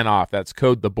 50% off. That's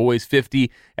code theboys50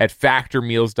 at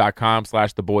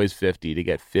factormeals.com/theboys50 to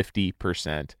get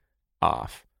 50%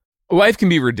 off. Life can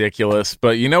be ridiculous,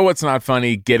 but you know what's not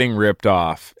funny? Getting ripped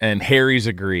off. And Harry's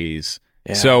agrees.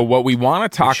 Yeah. So what we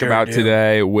want to talk sure about do.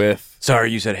 today with...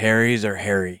 Sorry, you said Harry's or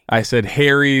Harry? I said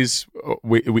Harry's.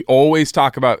 We always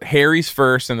talk about Harry's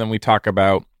first, and then we talk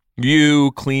about you,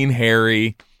 Clean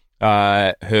Harry,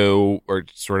 who are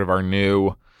sort of our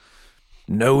new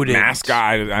Noted.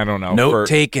 mascot. I don't know. Note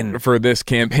taken. For this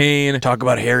campaign. Talk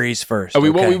about Harry's first. What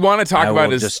okay? we want to talk I about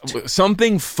will is just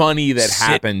something funny that sit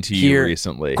happened to you here.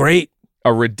 recently. Great.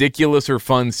 A ridiculous or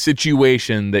fun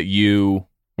situation that you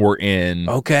were in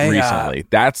Okay, recently.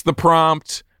 That's the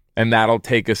prompt. And that'll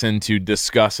take us into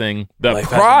discussing the Life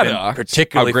hasn't been product,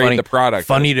 particularly how great funny. the product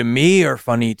Funny is. to me or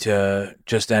funny to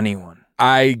just anyone?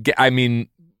 I mean,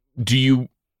 do you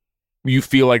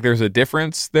feel like there's a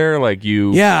difference there? Like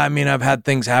you... Yeah, I mean, I've had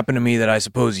things happen to me that I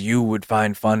suppose you would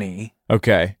find funny.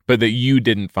 Okay, but that you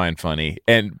didn't find funny.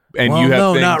 And well, you have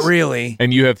no, things, not really.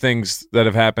 And you have things that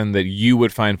have happened that you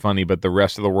would find funny, but the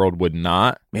rest of the world would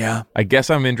not. Yeah. I guess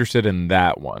I'm interested in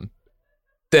that one.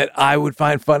 That I would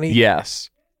find funny? Yes.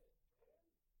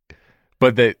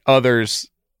 But that others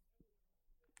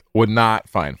would not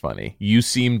find funny. You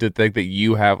seem to think that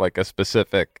you have like a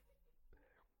specific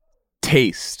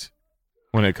taste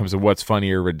when it comes to what's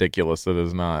funny or ridiculous that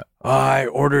is not. I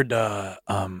ordered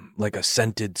like a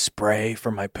scented spray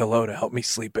for my pillow to help me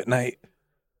sleep at night.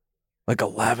 Like a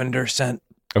lavender scent.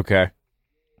 Okay.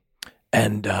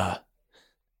 And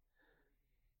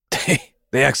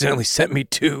they accidentally sent me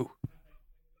two.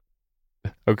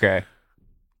 Okay.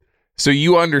 So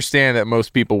you understand that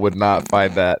most people would not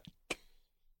find that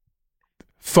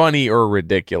funny or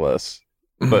ridiculous,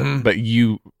 but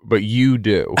you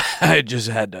do. I just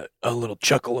had a little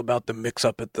chuckle about the mix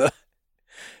up at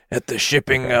the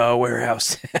shipping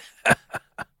warehouse.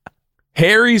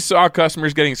 Harry saw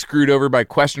customers getting screwed over by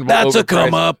questionable That's a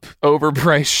come up.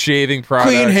 overpriced shaving products.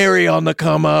 Clean Harry on the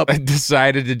come up. And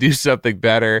decided to do something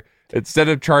better. Instead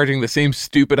of charging the same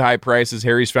stupid high prices,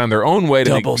 Harry's found their own way to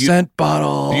Double make cent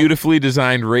bottle. beautifully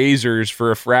designed razors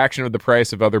for a fraction of the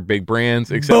price of other big brands.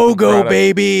 BOGO,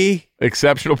 baby.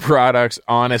 Exceptional products,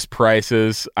 honest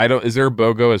prices. Is there a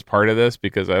BOGO as part of this?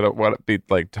 Because I don't want to be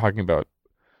like talking about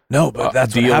No, but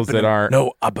that's what deals happened. that aren't.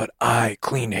 No, but I,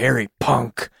 Clean Harry,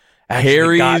 punk,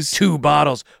 actually got Harry's 2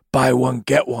 bottles. Buy one,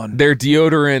 get one. Their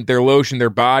deodorant, their lotion, their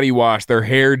body wash, their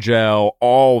hair gel,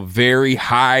 all very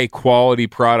high quality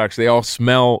products. They all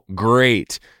smell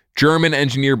great. German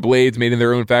engineered blades made in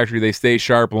their own factory. They stay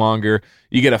sharp longer.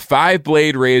 You get a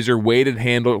 5-blade razor, weighted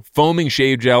handle, foaming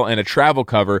shave gel, and a travel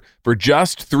cover for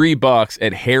just $3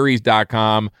 at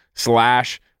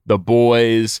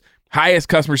harrys.com/theboys. Highest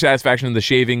customer satisfaction in the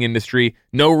shaving industry.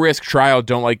 No risk trial.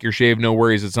 Don't like your shave. No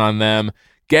worries. It's on them.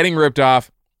 Getting ripped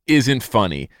off isn't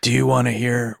funny. Do you want to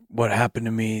hear what happened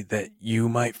to me that you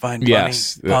might find funny?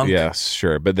 Yes. Punk? Yes,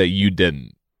 sure. But that you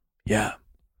didn't. Yeah.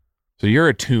 So you're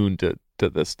attuned to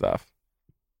this stuff.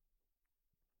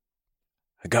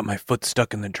 I got my foot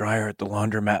stuck in the dryer at the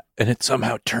laundromat, and it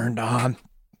somehow turned on.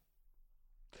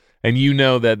 And you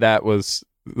know that was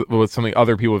something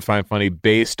other people would find funny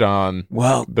based on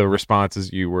the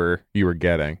responses you were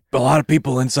getting. A lot of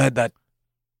people inside that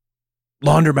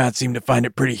laundromat seemed to find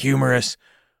it pretty humorous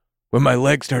when my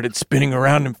leg started spinning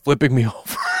around and flipping me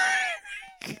over.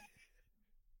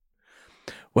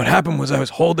 What happened was I was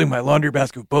holding my laundry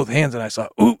basket with both hands, and I saw,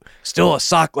 still a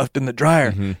sock left in the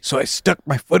dryer. Mm-hmm. So I stuck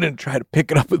my foot in and tried to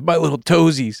pick it up with my little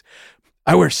toesies.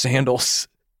 I wear sandals.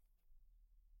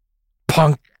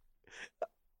 Punk.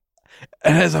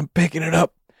 And as I'm picking it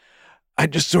up, I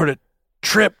just sort of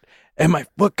tripped, and my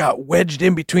foot got wedged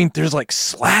in between. There's like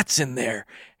slats in there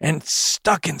and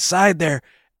stuck inside there.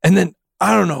 And then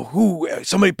I don't know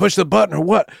somebody pushed the button or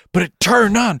what, but it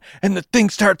turned on and the thing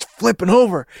starts flipping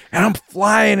over and I'm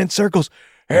flying in circles.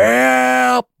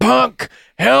 Help, punk!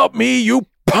 Help me, you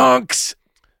punks!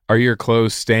 Are your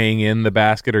clothes staying in the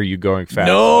basket or are you going fast?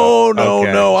 No.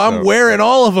 I'm wearing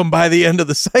all of them by the end of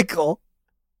the cycle.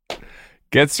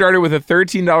 Get started with a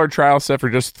 $13 trial set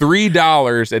for just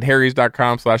 $3 at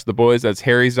harrys.com/theboys. That's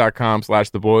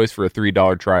harrys.com/theboys for a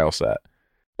 $3 trial set.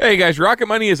 Hey guys, Rocket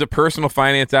Money is a personal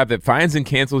finance app that finds and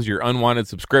cancels your unwanted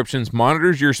subscriptions,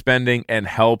 monitors your spending, and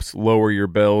helps lower your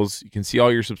bills. You can see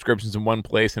all your subscriptions in one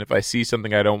place, and if I see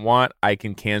something I don't want, I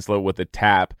can cancel it with a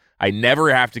tap. I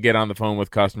never have to get on the phone with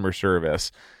customer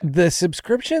service. The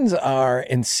subscriptions are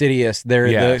insidious.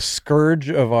 They're the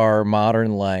scourge of our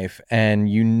modern life, and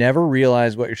you never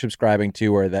realize what you're subscribing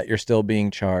to or that you're still being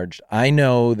charged. I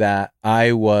know that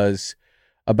I was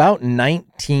about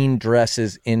 19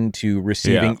 dresses into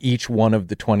receiving each one of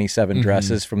the 27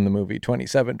 dresses from the movie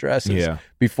 27 Dresses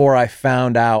before I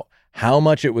found out how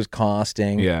much it was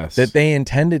costing, that they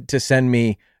intended to send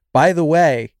me, by the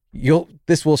way,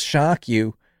 this will shock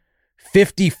you,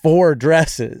 54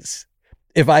 dresses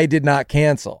if I did not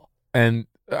cancel. And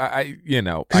I you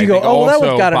go, that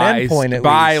one's got an endpoint at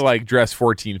by least. like dress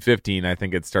 14, 15, I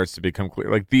think it starts to become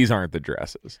clear. Like, these aren't the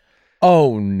dresses.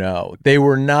 Oh, no. They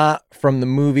were not from the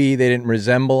movie. They didn't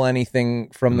resemble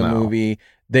anything from the movie.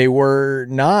 They were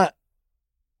not.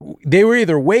 They were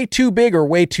either way too big or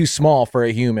way too small for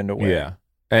a human to wear. Yeah.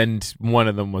 And one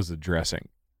of them was a dressing.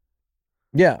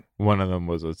 Yeah. One of them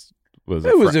was a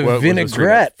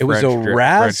vinaigrette. It was a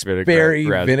raspberry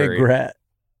vinaigrette.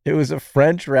 It was a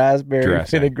French raspberry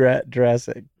vinaigrette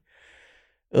dressing.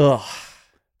 Ugh.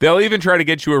 They'll even try to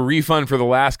get you a refund for the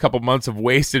last couple months of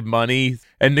wasted money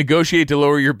and negotiate to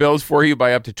lower your bills for you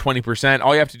by up to 20%.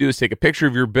 All you have to do is take a picture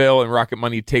of your bill, and Rocket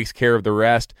Money takes care of the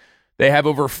rest. They have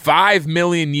over 5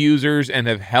 million users and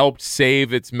have helped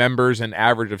save its members an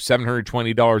average of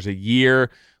 $720 a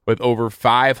year, with over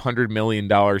 $500 million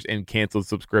in canceled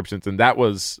subscriptions. And that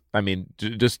was,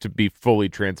 just to be fully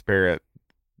transparent,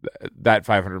 that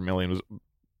 $500 million was,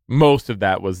 most of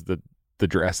that was the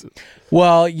dresses.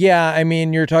 Well, yeah,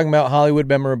 you're talking about Hollywood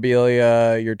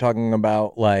memorabilia, you're talking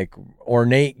about like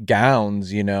ornate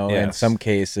gowns, in some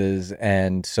cases,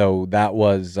 and so that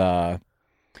was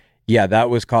that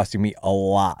was costing me a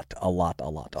lot.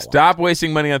 Stop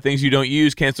wasting money on things you don't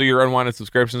use. Cancel your unwanted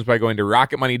subscriptions by going to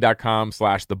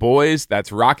rocketmoney.com/theboys. That's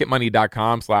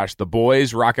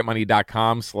rocketmoney.com/theboys,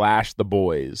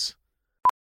 rocketmoney.com/theboys.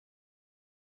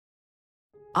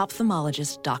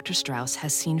 Ophthalmologist Dr. Strauss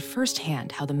has seen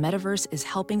firsthand how the metaverse is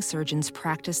helping surgeons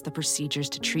practice the procedures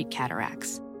to treat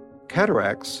cataracts.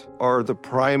 Cataracts are the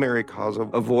primary cause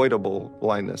of avoidable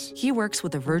blindness. He works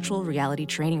with a virtual reality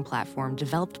training platform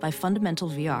developed by Fundamental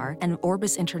VR and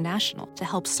Orbis International to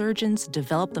help surgeons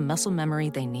develop the muscle memory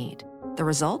they need. The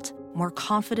result? More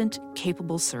confident,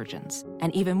 capable surgeons.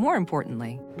 And even more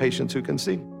importantly, patients who can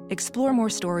see. Explore more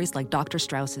stories like Dr.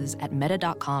 Strauss's at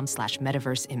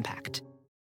meta.com/metaverseimpact.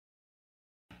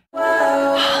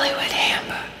 Hollywood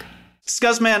Handbook.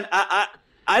 Scuzzman, I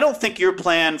don't think your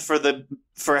plan for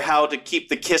how to keep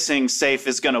the kissing safe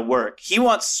is going to work. He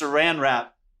wants saran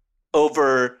wrap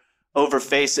over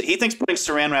face. He thinks putting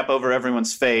saran wrap over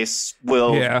everyone's face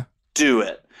will do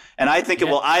it. And I think it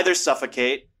will either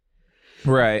suffocate,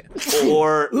 right,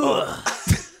 or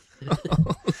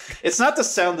it's not the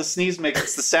sound the sneeze makes,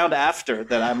 it's the sound after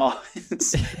that I'm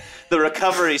always the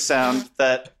recovery sound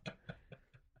that.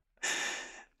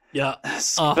 Yeah,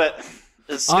 but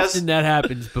often that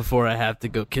happens before I have to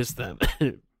go kiss them.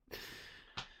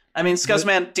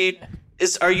 Scuzzman,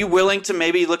 are you willing to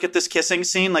maybe look at this kissing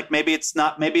scene? Like maybe it's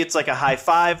like a high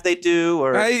five they do,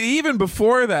 or even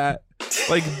before that,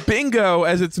 like bingo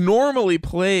as it's normally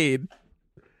played.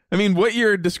 I mean, what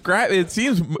you're describing, it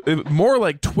seems more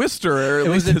like Twister. Or at it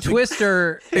was least a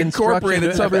Twister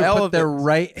incorporated some put elements. their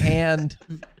right hand,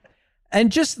 and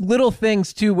just little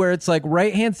things too, where it's like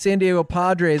right hand San Diego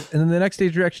Padres, and then the next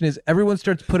stage reaction is everyone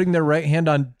starts putting their right hand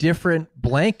on different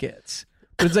blankets.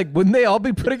 But it's like, wouldn't they all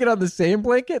be putting it on the same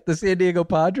blanket, the San Diego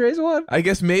Padres one? I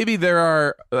guess maybe there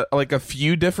are like a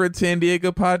few different San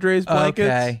Diego Padres blankets.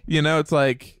 Okay. You know, it's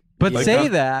like, but like say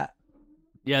that.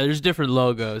 Yeah, there's different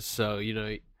logos, so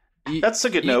that's a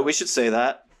good note. We should say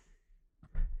that.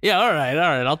 Yeah, all right.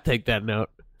 I'll take that note.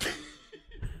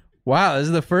 Wow, this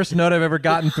is the first note I've ever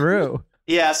gotten through.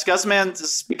 Yeah, Scuzzman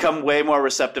has become way more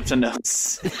receptive to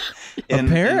notes in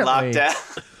Apparently.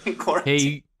 lockdown. In quarantine.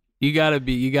 Hey, you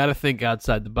gotta think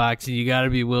outside the box, and you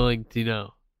gotta be willing to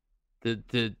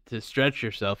to stretch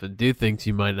yourself and do things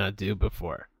you might not do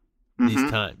before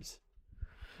these times.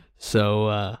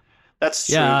 So that's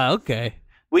true. Yeah, okay.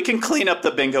 We can clean up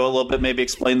the bingo a little bit, maybe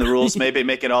explain the rules, maybe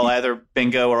make it all either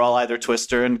bingo or all either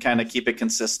Twister, and kind of keep it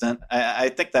consistent. I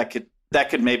think that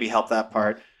could maybe help that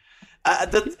part.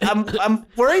 I'm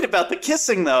worried about the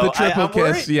kissing though. The triple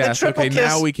kiss, yes. Okay, kiss.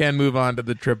 now we can move on to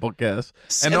the triple kiss,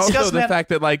 and also the fact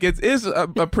that like it is a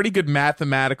pretty good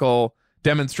mathematical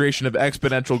demonstration of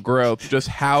exponential growth. Just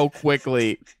how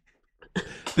quickly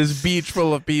this beach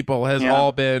full of people has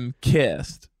all been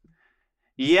kissed.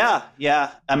 Yeah.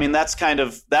 I mean,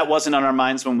 that wasn't on our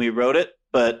minds when we wrote it,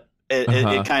 but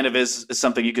it kind of is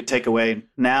something you could take away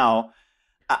now.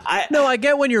 I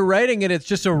get when you're writing it, it's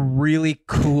just a really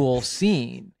cool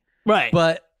scene. Right.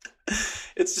 But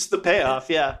it's just the payoff,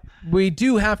 yeah. We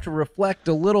do have to reflect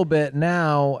a little bit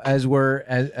now as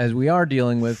we are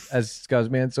dealing with, as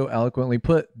Scuzzman so eloquently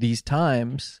put, these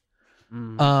times.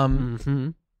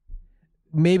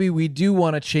 Maybe we do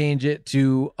want to change it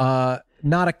to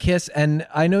not a kiss. And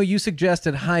I know you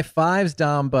suggested high fives,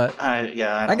 Dom, but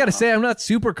I got to say I'm not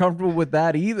super comfortable with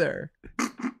that either.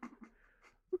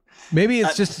 Maybe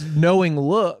it's just knowing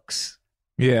looks.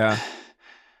 Yeah.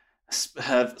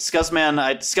 Scuzzman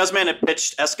had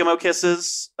pitched Eskimo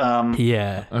kisses.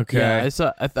 Yeah. Okay.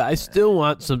 Yeah, I still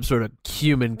want some sort of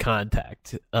human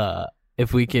contact.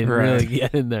 If we can really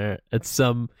get in there at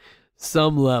some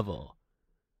level.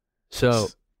 So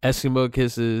Eskimo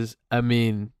kisses. I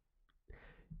mean,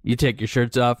 you take your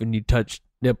shirts off and you touch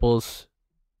nipples.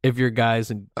 If you're guys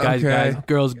and guys,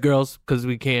 girls, because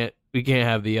we can't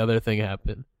have the other thing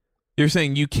happen. You're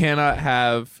saying you cannot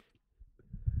have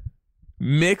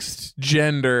mixed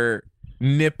gender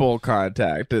nipple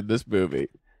contact in this movie.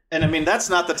 And I mean, that's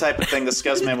not the type of thing that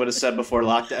Scuzzman would have said before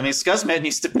lockdown. I mean, Scuzzman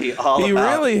used to be all He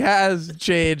about... really has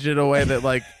changed in a way that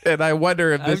like, and I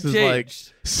wonder if this is like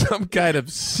some kind of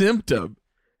symptom.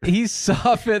 He's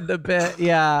softened a bit,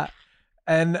 yeah.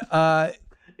 And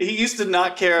he used to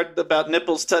not care about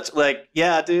nipples touch. Like,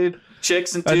 yeah, dude,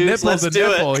 chicks and A dudes, nipple's let's a do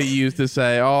nipple, it. he used to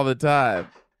say all the time.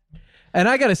 And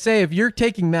I got to say, if you're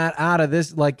taking that out of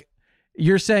this, like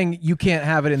you're saying you can't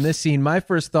have it in this scene, my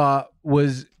first thought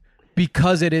was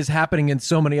because it is happening in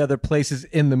so many other places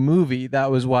in the movie, that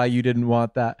was why you didn't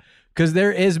want that. Because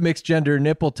there is mixed gender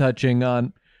nipple touching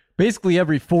on basically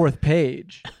every fourth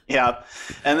page. Yeah.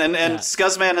 And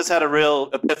Scuzzman has had a real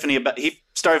epiphany about, he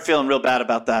started feeling real bad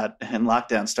about that in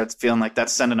lockdown, starts feeling like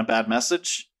that's sending a bad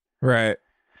message. Right.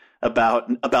 About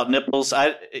nipples.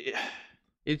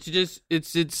 It's just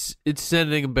it's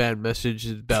sending a bad message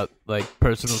about like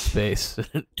personal space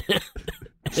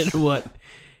and what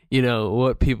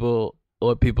people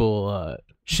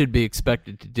should be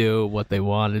expected to do, what they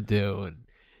want to do, and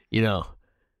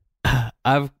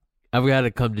I've got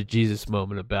to come to Jesus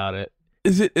moment about it.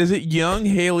 Is it young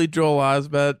Haley Joel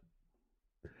Osment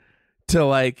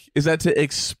to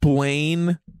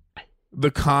explain the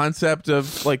concept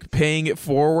of like paying it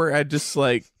forward? I just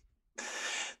like.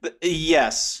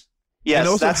 Yes. And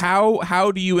also,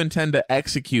 how do you intend to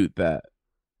execute that?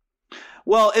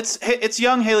 Well, it's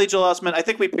young Haley Joel Osment. I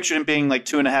think we pictured him being like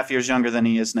 2.5 years younger than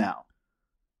he is now.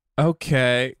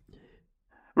 Okay.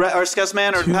 Right, or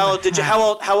Scuzzman, or how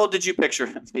old did you picture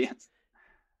him being?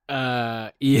 Yeah,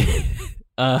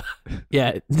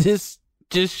 just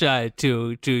shy of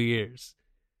 2 years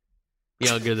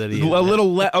younger than he is. A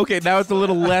little okay, now it's a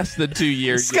little less than 2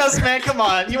 years. Scuzzman, come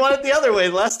on. You want it the other way.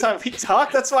 Last time we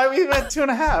talked, that's why we went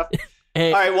 2.5.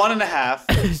 Hey, all right,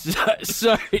 1.5.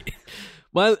 Sorry.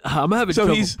 I'm having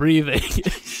trouble breathing.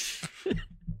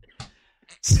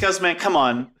 Scuzzman, come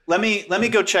on. Let me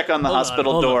go check on the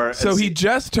hospital door. So he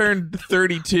just turned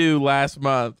 32 last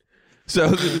month.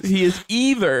 So he is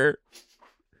either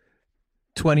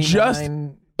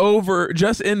 29.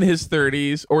 just in his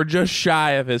 30s or just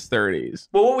shy of his 30s.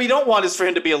 Well, what we don't want is for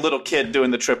him to be a little kid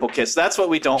doing the triple kiss. That's what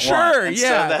we don't want. Sure, And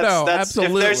yeah, that's,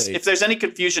 absolutely. If there's any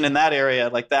confusion in that area,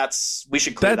 like we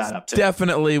should clear that up too.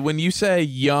 Definitely, when you say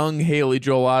young Haley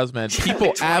Joel Osment,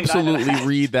 people absolutely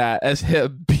read that as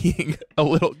him being a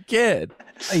little kid.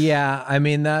 Yeah, I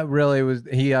mean, that really was,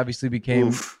 he obviously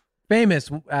became famous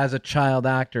as a child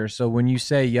actor. So when you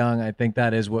say young, I think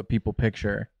that is what people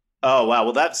picture. Oh, wow.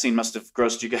 Well, that scene must have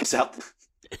grossed you guys out.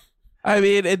 I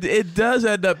mean, it does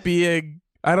end up being,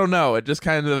 I don't know, it just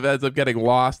kind of ends up getting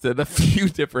lost in a few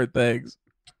different things.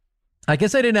 I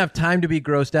guess I didn't have time to be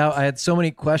grossed out. I had so many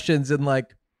questions, and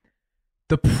like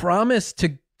the promise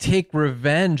to take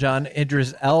revenge on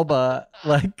Idris Elba,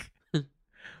 like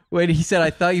when he said, I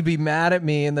thought you'd be mad at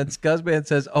me, and then Scuzzman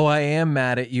says, oh, I am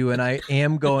mad at you, and I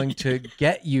am going to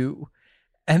get you.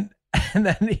 And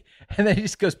then he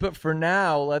just goes, but for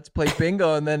now, let's play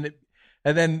bingo. And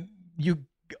then you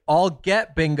all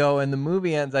get bingo, and the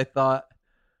movie ends. I thought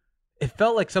it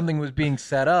felt like something was being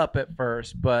set up at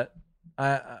first, but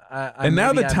and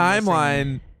now the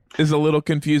timeline is a little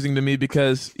confusing to me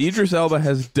because Idris Elba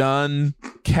has done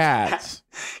Cats.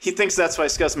 He thinks that's why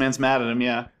Scuzzman's mad at him,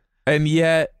 yeah. And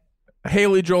yet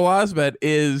Haley Joel Osment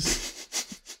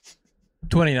is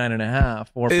 29 and a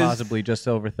half, or possibly just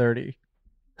over 30.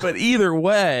 But either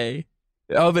way,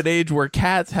 of an age where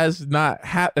Cats has not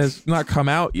come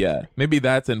out yet. Maybe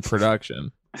that's in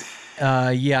production.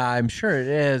 Yeah, I'm sure it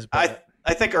is. But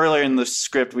I think earlier in the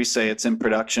script we say it's in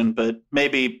production, but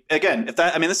maybe again,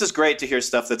 this is great to hear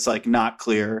stuff that's like not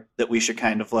clear that we should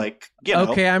kind of like, you know.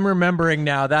 Okay, I'm remembering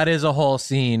now. That is a whole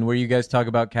scene where you guys talk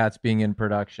about Cats being in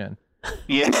production.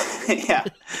 Yeah,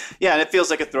 yeah, and it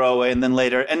feels like a throwaway, and then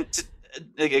later, and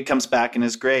it comes back and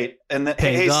is great, and then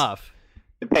pays off.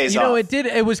 It pays off. You know, it did.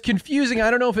 It was confusing. I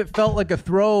don't know if it felt like a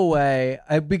throwaway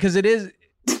because it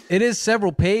is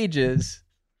several pages.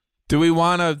 Do we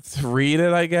want to read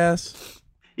it? I guess.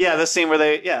 Yeah, the scene where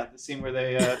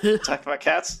they talk about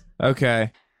cats.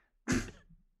 Okay.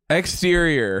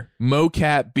 Exterior,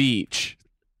 Mocat Beach.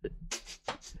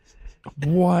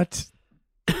 What?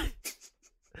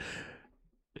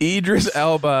 Idris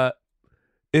Elba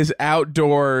is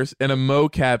outdoors in a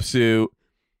mocap suit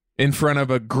in front of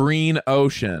a green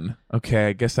ocean. Okay,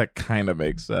 I guess that kind of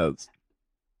makes sense.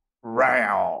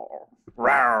 Row,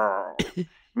 row,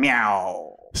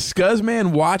 meow.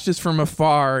 Scuzzman watches from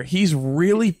afar. He's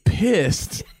really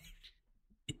pissed.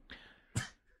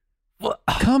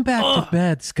 Come back to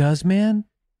bed, Scuzzman.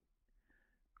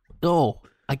 No,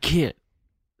 I can't.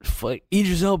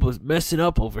 Idris Elba's messing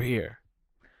up over here.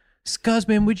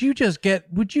 Scuzzman, would you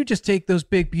just take those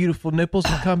big beautiful nipples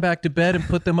and come back to bed and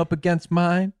put them up against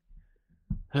mine?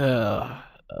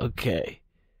 Okay.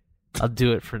 I'll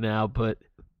do it for now, but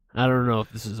I don't know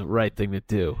if this is the right thing to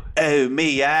do. Oh,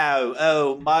 meow.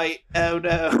 Oh, my. Oh,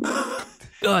 no.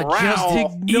 Just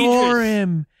ignore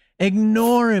him.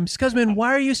 Ignore him. Scuzzman, why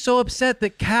are you so upset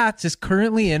that Cats is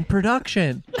currently in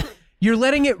production? You're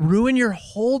letting it ruin your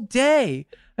whole day.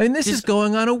 I mean, this is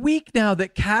going on a week now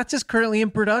that Cats is currently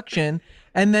in production,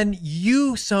 and then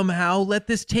you somehow let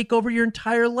this take over your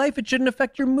entire life. It shouldn't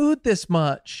affect your mood this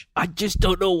much. I just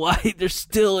don't know why they're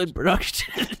still in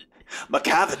production. My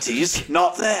cavity's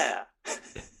not there.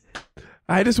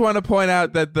 I just want to point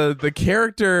out that the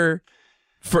character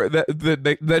for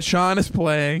that Sean is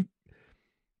playing,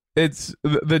 it's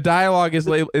the dialogue is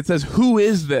labeled. It says, "Who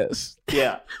is this?"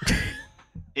 Yeah,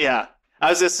 yeah.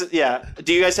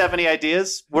 Do you guys have any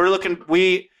ideas? We're looking.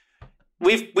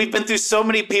 We've been through so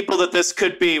many people that this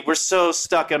could be. We're so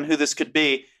stuck on who this could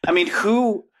be. I mean,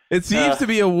 who? It seems to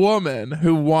be a woman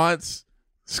who wants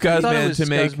Scuzzman to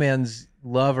make Scuzzman's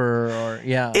lover, or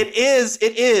yeah. It is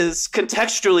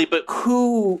contextually, but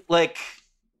who? Like,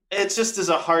 it just is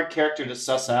a hard character to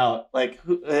suss out. Like,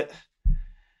 who?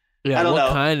 Yeah, I don't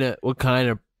know. What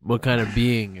kind of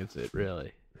being is it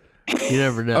really? You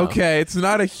never know. Okay, it's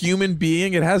not a human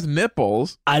being. It has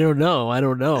nipples. I don't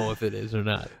know if it is or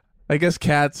not. I guess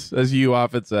cats, as you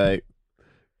often say,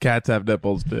 cats have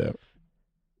nipples too.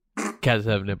 Cats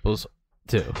have nipples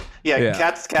too. Yeah.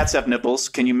 Cats have nipples.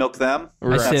 Can you milk them?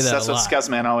 I say that that's a what lot.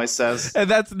 Scuzzman always says. And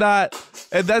that's not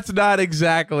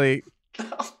exactly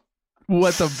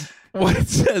what it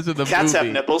says in the Cats movie.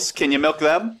 have nipples. Can you milk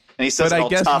them? And he says, but it I all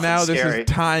guess tough now and this scary. is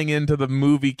tying into the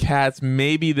movie Cats.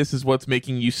 Maybe this is what's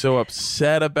making you so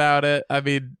upset about it. I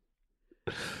mean,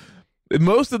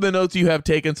 most of the notes you have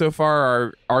taken so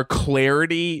far are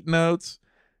clarity notes,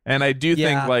 and I do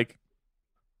think like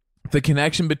the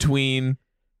connection between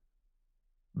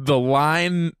the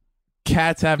line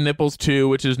 "Cats have nipples too,"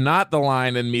 which is not the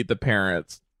line in Meet the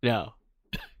Parents. No,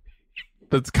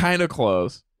 That's kind of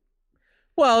close.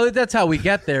 Well, that's how we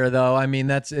get there, though. I mean,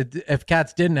 that's if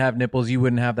cats didn't have nipples, you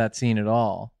wouldn't have that scene at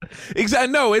all.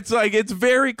 Exactly. No, it's like it's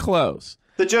very close.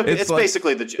 The joke. It's It's like-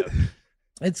 basically the joke.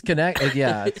 It's connected.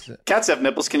 Yeah, Cats have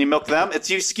nipples. Can you milk them? It's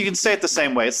you can say it the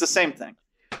same way. It's the same thing.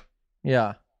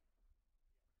 yeah.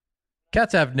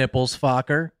 Cats have nipples,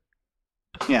 Fokker.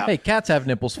 Yeah. Hey, cats have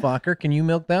nipples, Fokker. Can you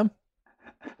milk them?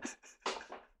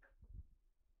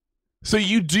 So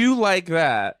you do like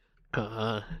that.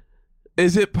 Uh-huh.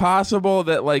 Is it possible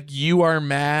that like you are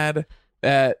mad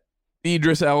at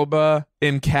Idris Elba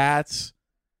in Cats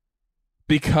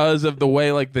because of the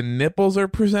way like the nipples are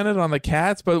presented on the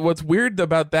cats? But what's weird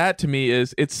about that to me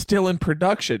is it's still in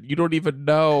production. You don't even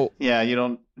know. Yeah, you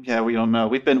don't. Yeah, we don't know.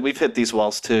 We've hit these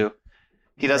walls too.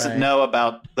 He doesn't Right. know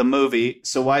about the movie,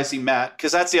 so why is he mad?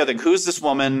 Because that's the other thing. Who's this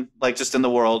woman, like, just in the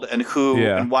world, and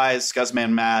and why is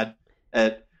Scuzzman mad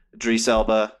at Idris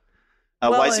Elba?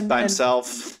 Why is he by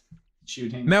himself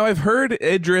shooting? Now I've heard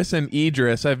Idris and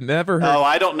Idris. I've never heard Oh,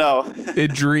 I don't know.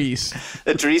 Idris.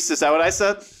 Idris, is that what I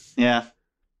said? Yeah.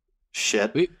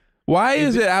 Shit. Why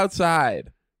is it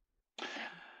outside?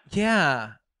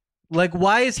 Yeah. Like,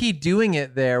 why is he doing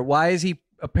it there? Why is he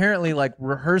apparently like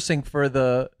rehearsing for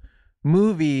the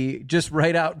movie just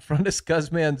right out in front of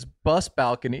Scuzzman's bus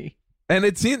balcony? And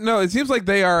it seems like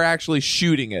they are actually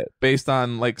shooting it based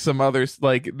on like some others.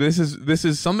 Like this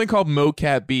is something called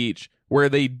Mocap Beach, where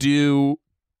they do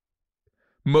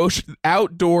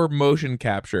outdoor motion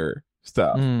capture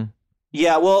stuff.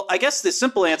 Yeah, well, I guess the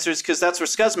simple answer is because that's where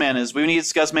Scuzzman is. We need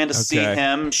Scuzzman to see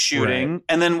him shooting. Right.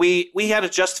 And then we had a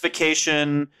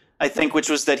justification, I think, which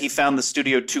was that he found the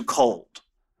studio too cold.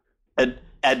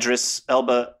 Idris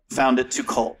Elba found it too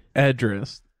cold.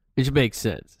 Idris. Which makes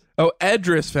sense. Oh,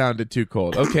 Idris found it too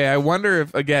cold. Okay, I wonder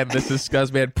if, again, this is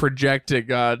Scuzzman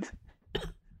projecting on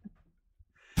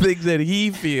things that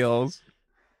he feels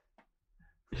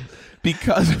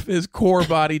because of his core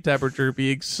body temperature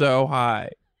being so high.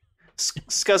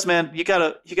 Scuzzman, you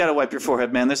gotta wipe your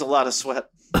forehead, man. There's a lot of sweat.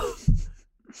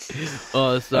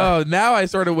 Oh, now I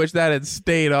sort of wish that had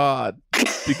stayed on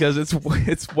because it's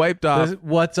wiped off.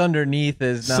 What's underneath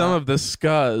is not. Some of the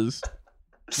scuzz.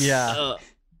 Yeah.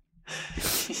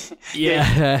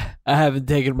 Yeah, I haven't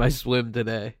taken my swim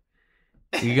today.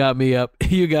 You got me up.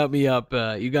 You got me up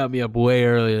way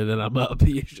earlier than I'm up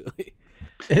usually.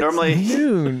 It's Normally-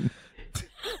 noon.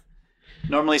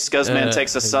 Normally, Scuzzman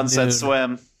takes a sunset noon.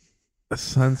 swim. A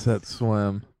sunset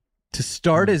swim. To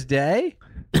start his day?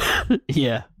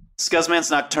 Yeah. Scuzzman's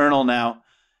nocturnal now.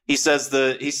 He says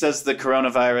the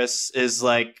coronavirus is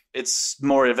like it's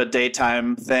more of a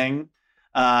daytime thing,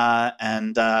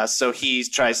 and so he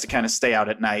tries to kind of stay out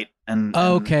at night. And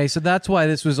Okay, so that's why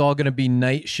this was all going to be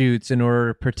night shoots in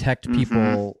order to protect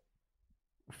people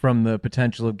from the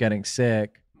potential of getting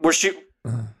sick.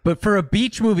 But for a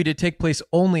beach movie to take place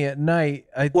only at night,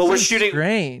 we're seems shooting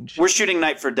strange. We're shooting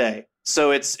night for day,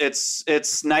 so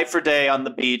it's night for day on the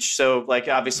beach. So like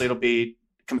obviously it'll be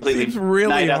completely Seems really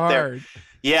night out there. hard.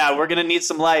 Yeah, we're gonna need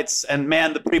some lights, and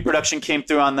man, the pre-production came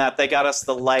through on that. They got us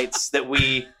the lights that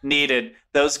we needed.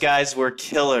 Those guys were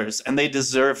killers, and they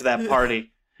deserve that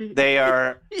party. They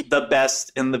are the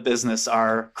best in the business.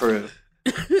 Our crew,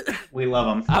 we love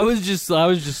them. I was just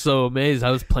so amazed.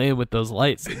 I was playing with those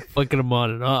lights, and flicking them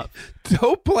on and off.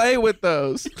 Don't play with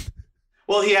those.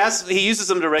 Well, he uses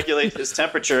them to regulate his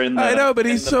temperature in the. I know, but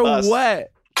he's so bus.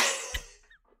 wet.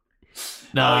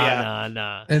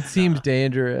 Nah. It seems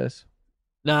dangerous.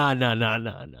 Nah.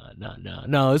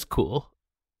 No, it's cool.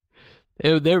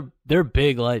 They're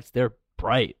big lights. They're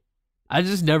bright. I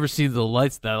just never seen the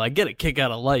lights that I get a kick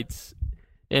out of lights,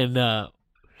 and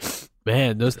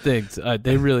man, those things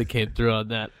they really came through on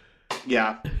that.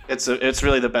 Yeah, it's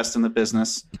really the best in the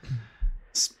business.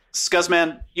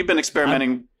 Scuzzman, you've been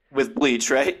experimenting with bleach,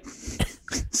 right?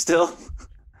 Still.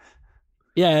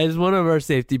 Yeah, it's one of our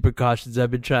safety precautions.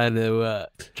 I've been trying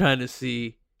to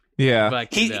see. Yeah, if I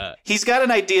can, he's got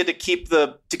an idea to keep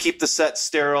the set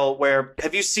sterile. Where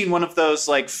have you seen one of those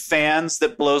like fans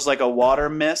that blows like a water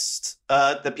mist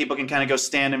that people can kind of go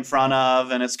stand in front of,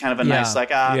 and it's kind of a nice like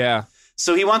yeah.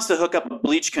 So he wants to hook up a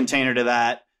bleach container to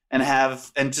that and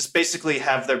just basically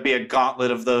have there be a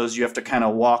gauntlet of those you have to kind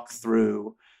of walk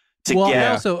through to Well,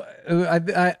 get. also,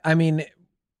 I mean,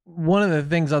 one of the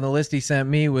things on the list he sent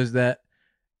me was that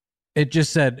it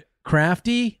just said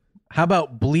crafty. How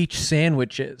about bleach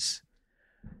sandwiches?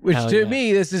 Which Hell to yeah.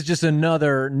 me, this is just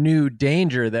another new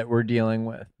danger that we're dealing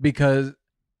with because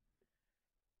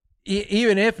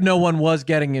even if no one was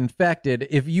getting infected,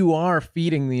 if you are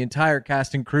feeding the entire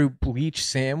cast and crew bleach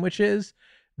sandwiches,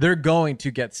 they're going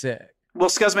to get sick. Well,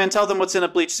 Scuzzman, tell them what's in a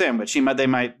bleach sandwich. They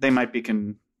might be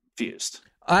confused.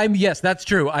 Yes, that's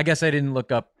true. I guess I didn't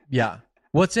look up. Yeah.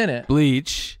 What's in it?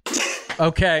 Bleach.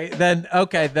 Okay, then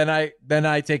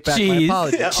I take back my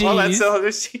apology. Yeah, all that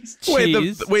celery cheese.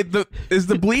 Is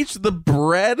the bleach the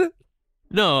bread?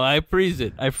 No, I freeze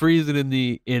it. I freeze it and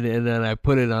then I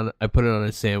put it on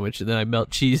a sandwich, and then I melt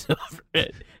cheese over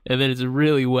it, and then it's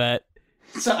really wet.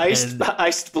 It's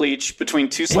iced bleach between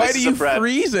two slices of bread. Why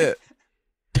do you freeze it?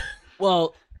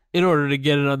 Well, in order to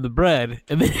get it on the bread,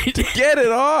 and then to get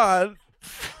it on.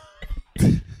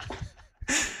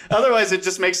 Otherwise, it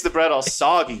just makes the bread all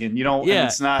soggy, and you don't. Yeah, and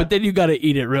it's not. but then you got to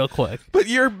eat it real quick. But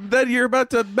you're about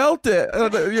to melt it.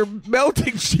 You're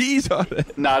melting cheese on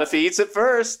it. Not if he eats it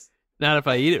first. Not if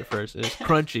I eat it first. It's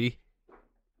crunchy,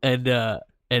 and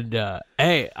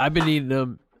hey, I've been eating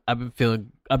them. I've been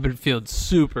feeling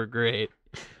super great.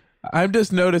 I'm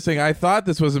just noticing. I thought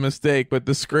this was a mistake, but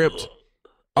the script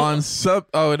on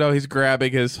oh no, he's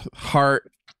grabbing his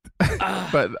heart,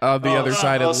 but on the other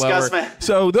side and lower. Scuzzman.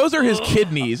 So those are his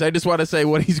kidneys. I just want to say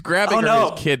what he's grabbing are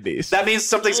his kidneys. That means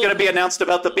something's going to be announced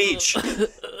about the beach.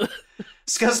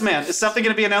 Scuzzman, is something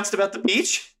going to be announced about the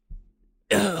beach?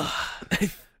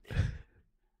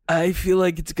 I feel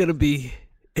like it's gonna be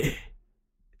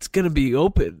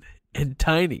open and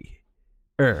tiny.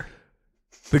 The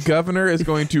governor is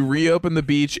going to reopen the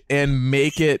beach and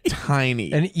make it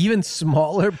tiny. An even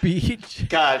smaller beach.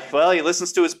 God, well, he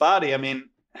listens to his body. I mean,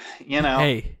 you know.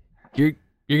 Hey, you're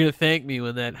gonna thank me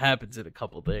when that happens in a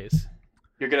couple days.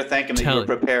 You're gonna thank him that you were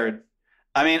prepared.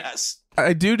 I mean,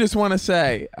 I do just want to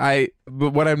say,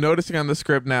 but what I'm noticing on the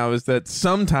script now is that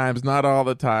sometimes, not all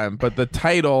the time, but the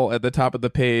title at the top of the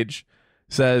page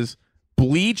says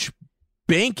 "Bleach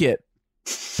Banquet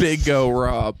Bingo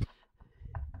Rob,"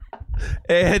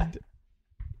 and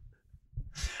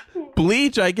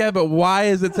bleach I get, but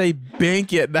why does it say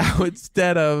banquet now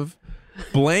instead of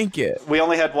blanket? We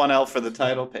only had one L for the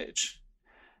title page.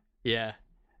 Yeah.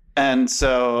 And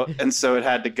so it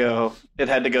had to go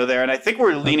there. And I think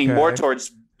we're leaning more towards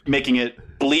making it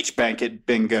Bleach Banquet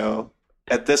Bingo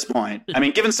at this point. I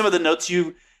mean, given some of the notes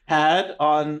you had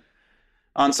on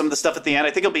some of the stuff at the end,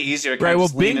 I think it'll be easier to right. Well,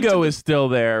 bingo is still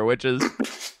there, which is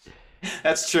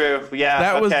that's true. Yeah,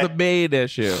 that was the main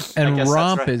issue. And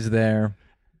romp is there.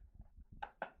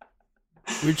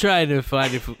 We're trying to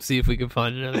see if we can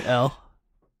find another L,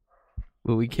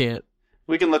 but we can't.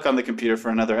 We can look on the computer for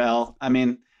another L. I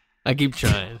mean, I keep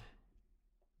trying.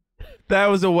 That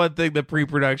was the one thing the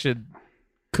pre-production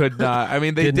could not. I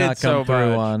mean, they did not so come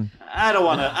through much. On. I don't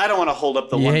want to hold up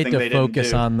the you one hate thing to they didn't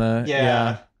focus do. on the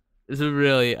yeah. This is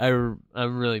really I'm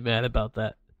really mad about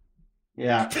that.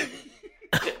 Yeah.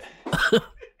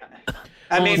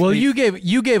 I mean, well, you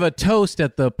gave a toast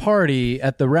at the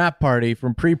rap party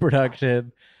from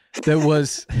pre-production that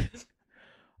was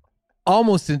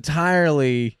almost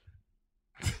entirely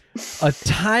a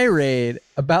tirade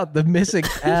about the missing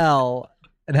L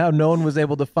and how no one was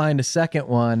able to find a second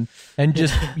one, and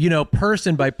just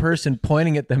person by person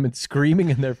pointing at them and screaming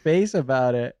in their face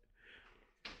about it.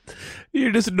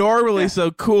 You're just normally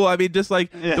so cool. I mean, just like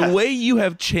the way you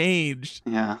have changed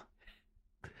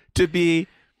to be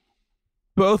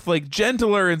both like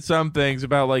gentler in some things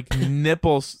about like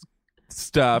nipple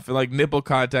stuff and like nipple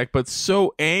contact, but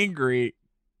so angry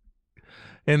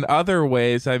in other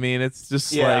ways. I mean, it's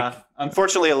just like,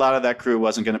 unfortunately, a lot of that crew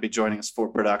wasn't going to be joining us for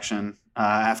production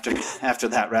after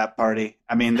that rap party.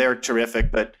 I mean, they're terrific,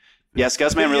 but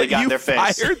Scuzzman really got in their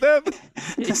face. You fired them?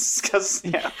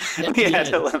 We had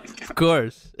to let them go. Of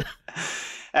course.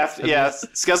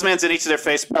 Scuzzman's in each of their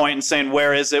face point and saying,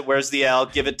 "Where is it? Where's the L?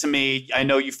 Give it to me. I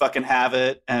know you fucking have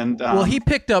it." And well, he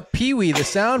picked up Pee Wee, the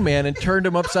sound man, and turned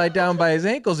him upside down by his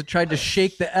ankles and tried to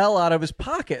shake the L out of his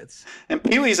pockets. And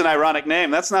Pee Wee's an ironic name.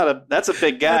 That's a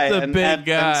big guy. That's a big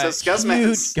guy. And so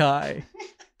Scuzzman's huge guy.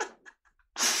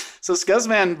 So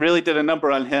Scuzzman really did a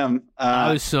number on him.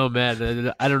 I was so mad.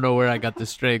 I don't know where I got the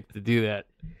strength to do that.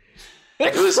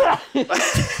 It was.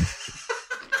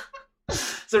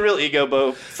 It's a real ego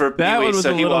bow for that Pee-wee, one was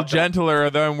so a little gentler,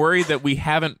 though I'm worried that we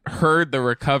haven't heard the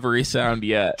recovery sound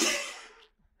yet.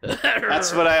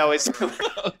 That's what I always.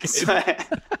 That's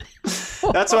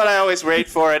what I always wait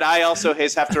for it. I also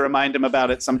have to remind him about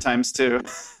it sometimes too.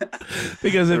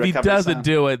 Because if he doesn't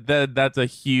do it, then that's a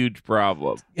huge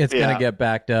problem. It's gonna get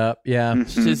backed up. Yeah,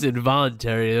 It's just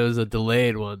involuntary. It was a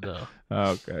delayed one though.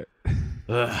 Okay.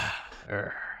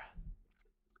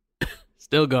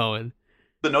 Still going.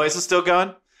 The noise is still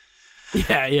going?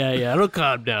 Yeah. It'll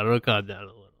calm down. A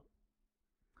little.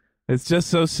 It's just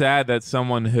so sad that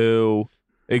someone who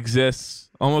exists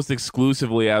almost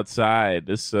exclusively outside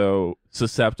is so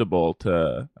susceptible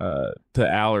to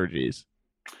allergies.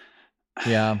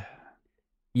 Yeah.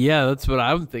 Yeah, that's what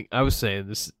I was saying.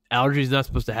 This allergy is not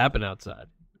supposed to happen outside.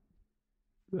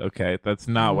 Okay, that's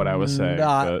not what I was saying.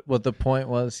 Not what the point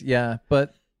was. Yeah,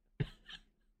 but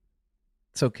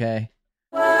it's okay.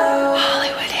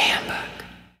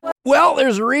 Well,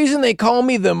 there's a reason they call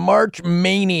me the March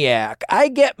Maniac. I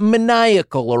get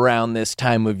maniacal around this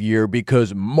time of year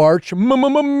because March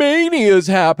Mania is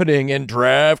happening, and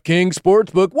DraftKings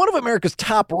Sportsbook, one of America's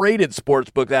top-rated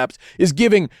sportsbook apps, is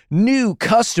giving new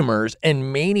customers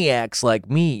and maniacs like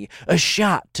me a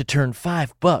shot to turn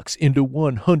 $5 into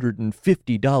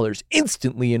 $150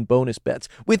 instantly in bonus bets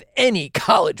with any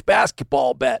college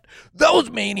basketball bet.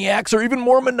 Those maniacs are even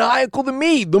more maniacal than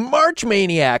me, the March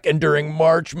Maniac, and during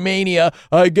March Mania,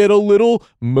 I get a little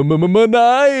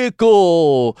maniacal.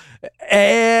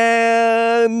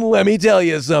 And let me tell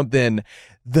you something.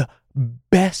 The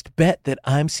best bet that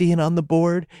I'm seeing on the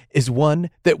board is one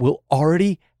that will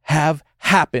already have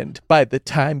happened by the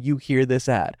time you hear this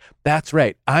ad. That's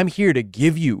right. I'm here to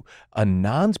give you a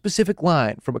non-specific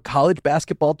line from a college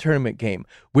basketball tournament game,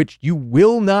 which you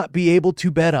will not be able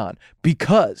to bet on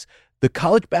because the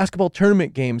college basketball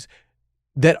tournament games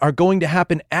that are going to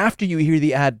happen after you hear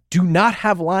the ad do not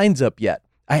have lines up yet.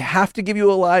 I have to give you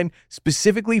a line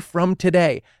specifically from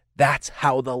today. That's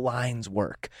how the lines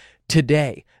work.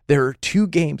 Today, there are 2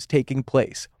 games taking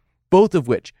place, both of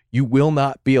which you will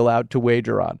not be allowed to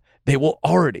wager on. They will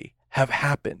already have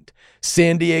happened.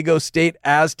 San Diego State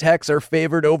Aztecs are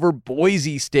favored over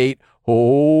Boise State.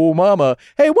 Oh, mama.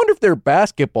 Hey, wonder if their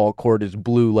basketball court is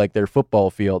blue like their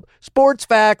football field. Sports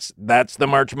facts. That's the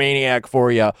March Maniac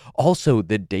for you. Also,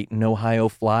 the Dayton, Ohio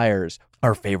Flyers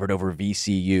are favored over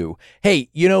VCU. Hey,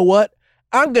 you know what?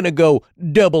 I'm going to go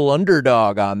double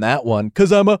underdog on that one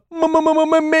because I'm a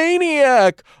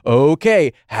maniac.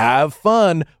 Okay, have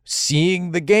fun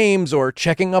seeing the games or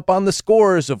checking up on the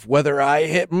scores of whether I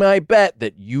hit my bet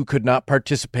that you could not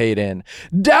participate in.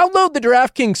 Download the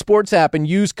DraftKings Sports app and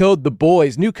use code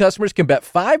THEBOYS. New customers can bet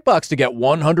 $5 to get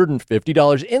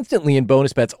 $150 instantly in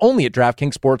bonus bets only at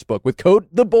DraftKings Sportsbook with code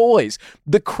THEBOYS.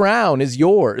 The crown is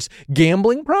yours.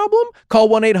 Gambling problem? Call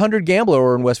 1-800-GAMBLER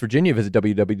or in West Virginia, visit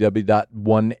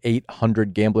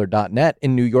www.1800gambler.net.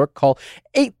 In New York, call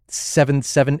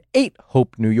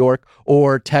 877-8-HOPE-NEW YORK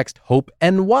or text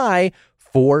HOPE-NY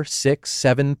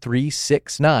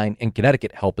 467-369. In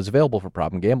Connecticut, help is available for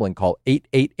problem gambling. Call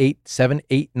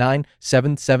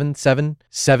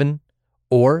 888-789-7777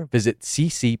 or visit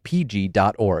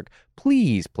ccpg.org.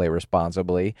 Please play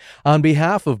responsibly. On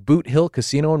behalf of Boot Hill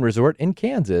Casino and Resort in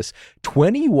Kansas,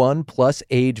 21 plus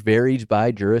age varies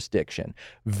by jurisdiction.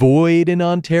 Void in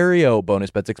Ontario.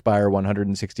 Bonus bets expire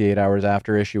 168 hours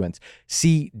after issuance.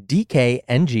 See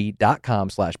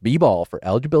dkng.com/bball for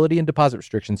eligibility and deposit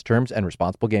restrictions, terms, and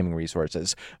responsible gaming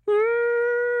resources.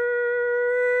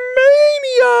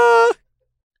 Mania!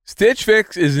 Stitch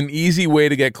Fix is an easy way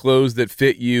to get clothes that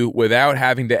fit you without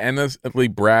having to endlessly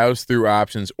browse through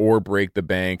options or break the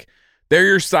bank. They're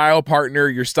your style partner.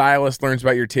 Your stylist learns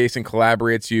about your taste and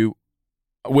collaborates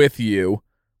with you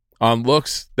on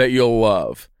looks that you'll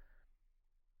love.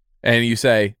 And you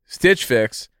say, Stitch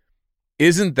Fix,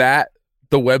 isn't that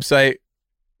the website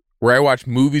where I watch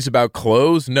movies about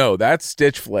clothes? No, that's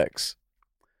Stitch Flicks.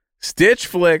 Stitch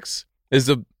Flicks is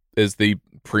the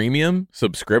premium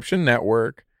subscription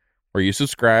network where you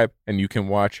subscribe and you can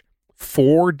watch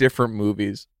 4 different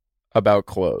movies about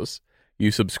clothes.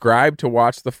 You subscribe to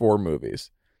watch the 4 movies.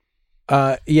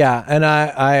 Yeah, and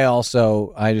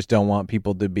I just don't want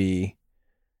people to be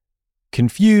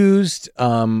confused.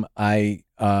 I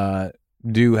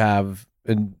do have,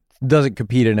 it doesn't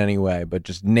compete in any way, but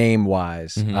just name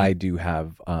wise, I do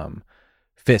have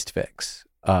Fist Fix,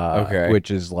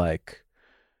 which is like,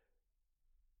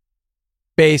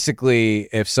 basically,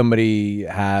 if somebody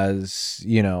has,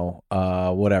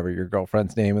 whatever, your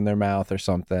girlfriend's name in their mouth or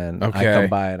something, I come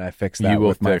by and I fix that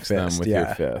with my fist. You will fix them with your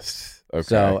fist. Okay.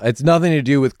 So it's nothing to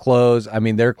do with clothes. I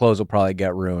mean, their clothes will probably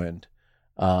get ruined.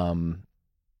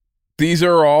 These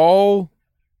are all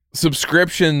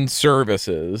subscription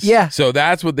services. Yeah. So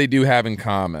that's what they do have in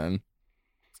common.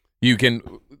 You can...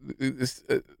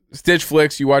 Stitch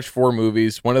Flicks, you watch 4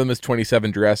 movies. One of them is 27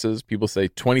 dresses. People say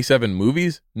 27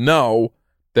 movies? No.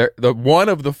 The one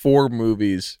of the 4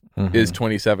 movies is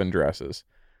 27 dresses.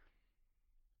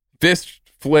 Fist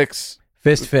Fix,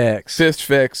 yeah.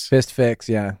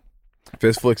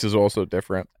 Fist Fix is also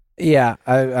different. Yeah,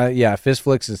 Fist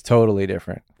Flicks is totally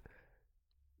different.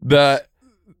 That's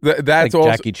like also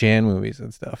Jackie Chan movies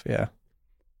and stuff. Yeah,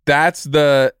 that's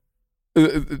the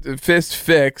Fist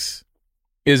Fix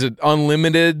is an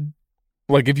unlimited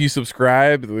Like if you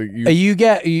subscribe,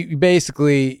 you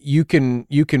basically you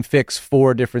can fix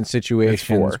 4 different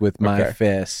situations with my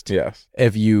fist. Yes.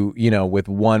 If you with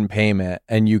one payment,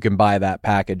 and you can buy that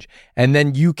package, and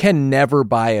then you can never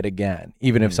buy it again,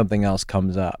 even if something else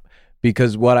comes up.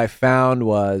 Because what I found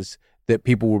was that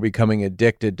people were becoming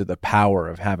addicted to the power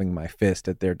of having my fist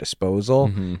at their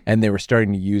disposal, and they were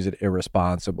starting to use it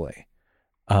irresponsibly.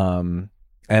 And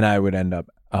I would end up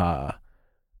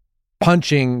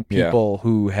punching people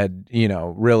who had,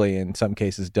 really in some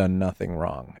cases done nothing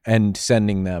wrong, and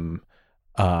sending them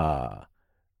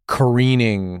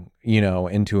careening,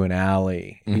 into an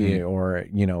alley, or,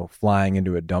 flying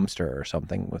into a dumpster or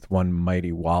something with one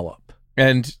mighty wallop.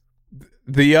 And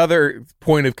the other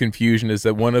point of confusion is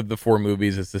that one of the 4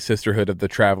 movies is the Sisterhood of the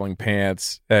Traveling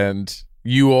Pants, and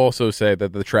you also say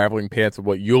that the traveling pants are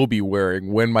what you'll be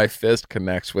wearing when my fist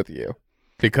connects with you.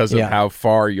 Because of how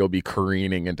far you'll be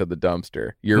careening into the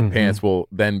dumpster. Your pants will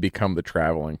then become the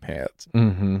traveling pants.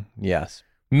 Yes.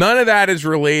 None of that is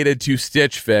related to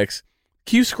Stitch Fix.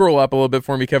 Can you scroll up a little bit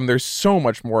for me, Kevin? There's so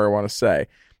much more I want to say.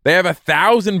 They have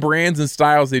 1,000 brands and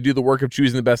styles. They do the work of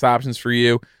choosing the best options for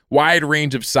you. Wide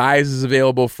range of sizes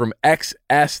available from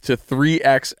XS to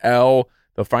 3XL.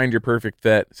 They'll find your perfect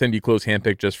fit, send you clothes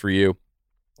handpicked just for you.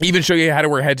 Even show you how to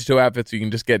wear head-to-toe outfits so you can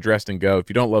just get dressed and go.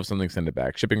 If you don't love something, send it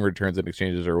back. Shipping, returns, and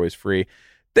exchanges are always free.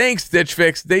 Thanks, Stitch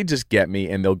Fix. They just get me,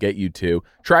 and they'll get you too.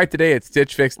 Try it today at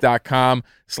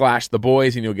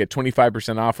stitchfix.com/theboys, and you'll get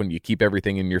 25% off when you keep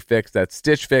everything in your fix. That's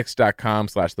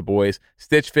stitchfix.com/theboys.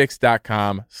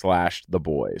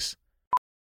 stitchfix.com/theboys.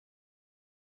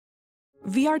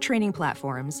 VR training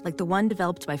platforms, like the one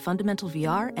developed by Fundamental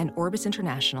VR and Orbis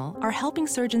International, are helping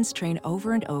surgeons train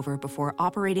over and over before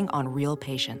operating on real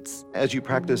patients. As you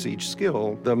practice each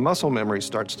skill, the muscle memory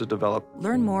starts to develop.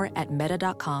 Learn more at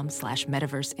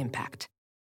meta.com/metaverseimpact.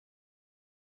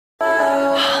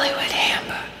 Hollywood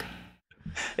Handbook.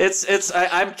 I just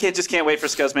can't wait for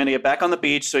Scuzzman to get back on the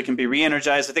beach so he can be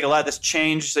re-energized. I think a lot of this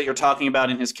change that you're talking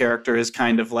about in his character is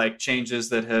kind of like changes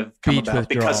that have come about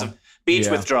because of beach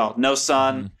withdrawal. No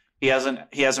sun. He hasn't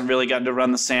really gotten to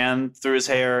run the sand through his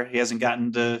hair. He hasn't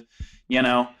gotten to,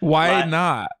 Why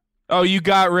not? Oh, you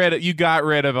got rid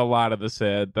of a lot of the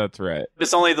sand. That's right.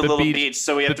 It's only the little beach,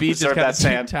 so we have to preserve that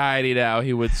sand. Too tidy now.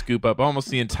 He would scoop up almost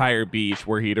the entire beach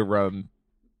were he to run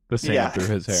the sand through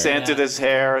his hair. Sand through his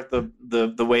hair,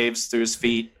 the waves through his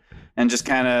feet, and just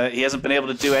kind of he hasn't been able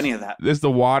to do any of that. Is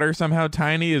the water somehow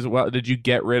tiny as well? Did you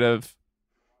get rid of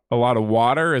a lot of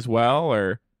water as well,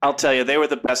 or? I'll tell you, they were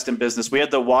the best in business. We had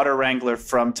the water wrangler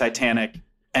from Titanic,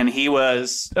 and he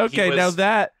was now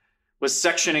that was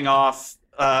sectioning off.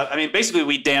 Basically,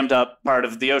 we dammed up part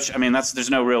of the ocean.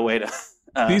 There's no real way to.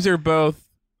 These are both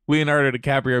Leonardo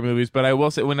DiCaprio movies, but I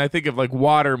will say when I think of like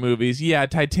water movies,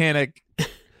 Titanic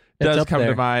does come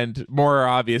to mind more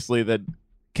obviously than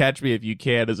Catch Me If You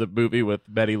Can is a movie with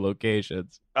many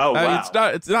locations. Oh wow!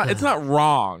 It's not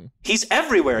wrong. He's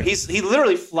everywhere. He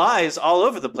literally flies all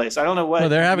over the place. I don't know what. Well,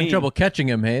 they're having trouble catching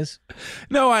him, Hayes.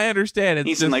 No, I understand.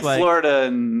 He's just in Florida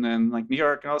and like New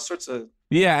York and all sorts of.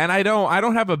 Yeah, and I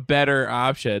don't have a better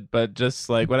option, but just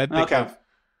like when I think of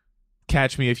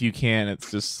Catch Me If You Can,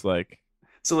 it's just like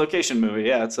it's a location movie.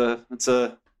 Yeah, it's a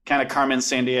kind of Carmen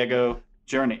Sandiego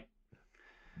journey.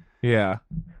 Yeah.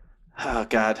 Oh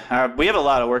God, we have a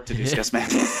lot of work to do, Scuzzman.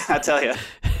 I tell you,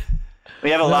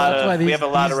 we have a lot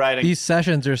of writing. These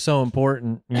sessions are so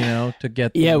important, to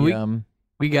get.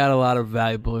 We got a lot of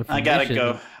valuable information.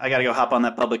 I gotta go hop on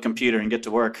that public computer and get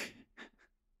to work.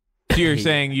 So you're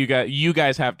saying you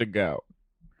guys have to go?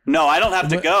 No, I don't have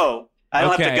to go. I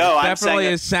don't have to go. It definitely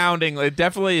is sounding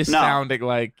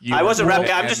like you. I wasn't wrapping.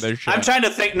 I'm trying to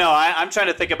think. No, I'm trying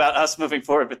to think about us moving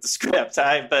forward with the script.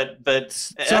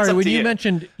 But sorry, when you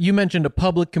mentioned a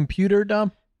public computer,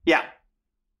 Dom. Yeah,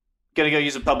 gonna go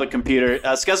use a public computer.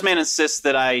 Scuzzman insists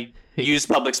that I use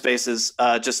public spaces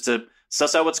just to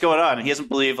suss out what's going on, and he doesn't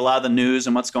believe a lot of the news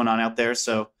and what's going on out there.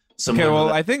 So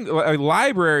I think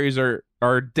libraries are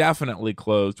definitely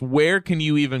closed. Where can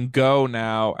you even go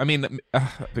now? I mean, I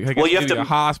guess you have to a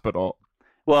hospital.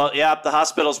 Well, yeah, the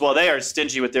hospitals. Well, they are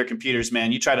stingy with their computers,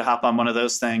 man. You try to hop on one of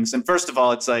those things, and first of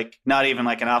all, it's like not even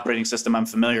like an operating system I'm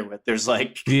familiar with. There's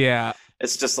like,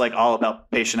 it's just like all about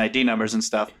patient ID numbers and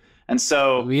stuff. And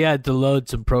so we had to load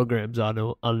some programs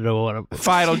onto one of them.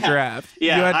 Final Draft.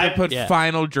 Yeah, you had to put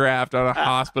Final Draft on a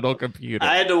hospital computer.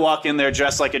 I had to walk in there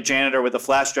dressed like a janitor with a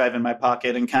flash drive in my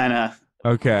pocket and kind of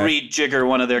rejigger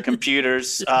one of their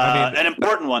computers. An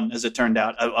important one, as it turned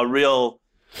out, a real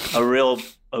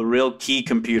key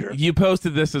computer. You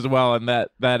posted this as well, and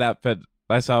that outfit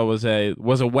I saw was a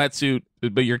wetsuit,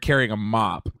 but you're carrying a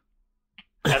mop.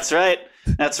 That's right.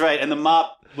 That's right. And the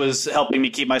mop was helping me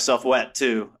keep myself wet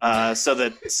too, so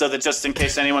that just in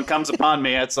case anyone comes upon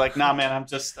me, it's like, nah, man, I'm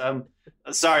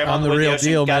sorry, I'm on the real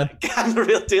deal, man. I'm the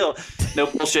real deal. No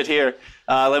bullshit here.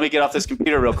 Let me get off this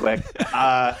computer real quick.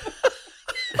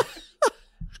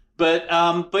 But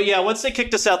yeah, once they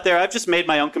kicked us out there, I've just made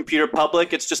my own computer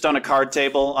public. It's just on a card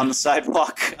table on the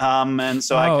sidewalk, and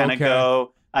so I kind of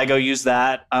go use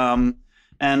that. So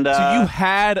you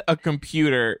had a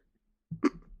computer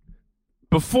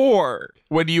before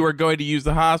when you were going to use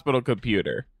the hospital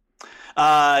computer.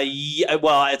 Yeah,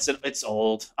 well, it's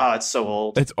old. Oh, it's so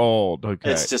old. It's old.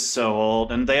 Okay. It's just so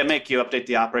old, and they make you update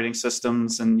the operating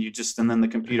systems, and then the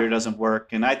computer doesn't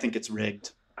work, and I think it's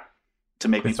rigged to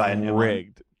make me buy a new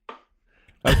one.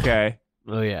 Okay.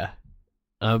 Oh yeah,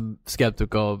 I'm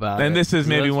skeptical about it. And this is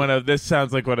maybe this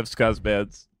sounds like one of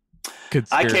Scuzzman's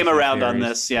I came around theories. on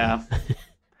this, yeah.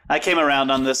 I came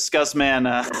around on this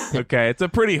Scuzzman. Okay, it's a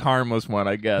pretty harmless one,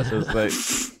 I guess. It's like,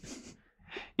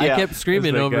 I kept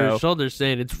screaming over his shoulder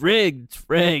saying, "It's rigged! It's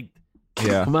rigged!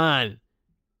 Yeah, come on,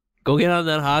 go get on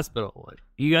that hospital.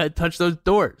 You got to touch those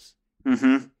doors."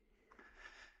 Mm-hmm.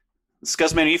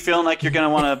 Scuzzman, are you feeling like you're going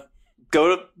to want to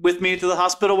go with me to the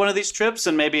hospital one of these trips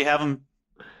and maybe have him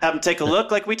take a look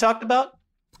like we talked about?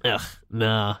 Ugh,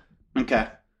 nah. Okay.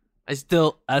 I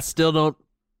still don't.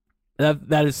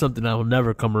 That is something I will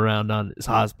never come around on is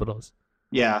hospitals.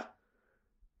 Yeah.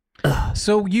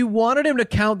 So you wanted him to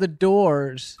count the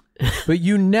doors, but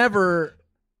you never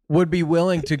would be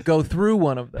willing to go through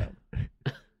one of them.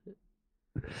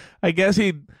 I guess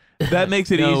that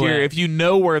makes it easier if you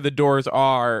know where the doors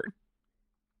are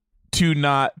to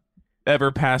not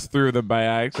ever pass through them by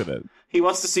accident. He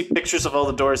wants to see pictures of all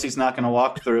the doors he's not going to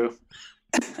walk through.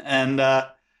 And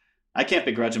I can't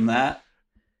begrudge him that.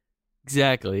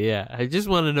 Exactly, yeah. I just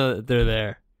want to know that they're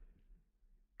there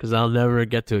because I'll never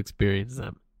get to experience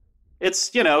them.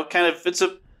 It's, it's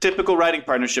a typical writing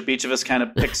partnership. Each of us kind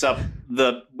of picks up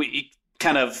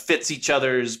kind of fits each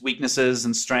other's weaknesses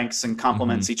and strengths and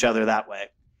complements each other that way.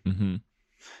 Mm-hmm.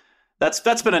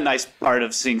 That's been a nice part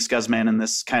of seeing Scuzzman in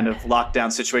this kind of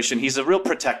lockdown situation. He's a real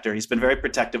protector. He's been very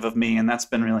protective of me, and that's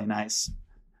been really nice.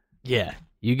 Yeah,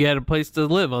 you get a place to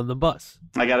live on the bus.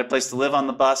 I got a place to live on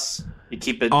the bus. You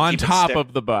keep it on top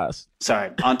of the bus.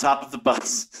 Sorry, on top of the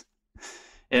bus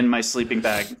in my sleeping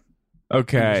bag.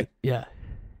 Okay. Yeah.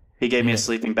 He gave me a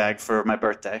sleeping bag for my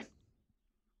birthday.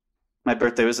 My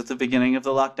birthday was at the beginning of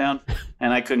the lockdown,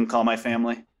 and I couldn't call my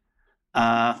family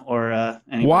or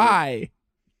anybody. Why?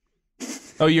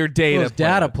 Oh, your data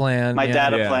plan. My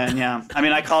data plan, yeah. I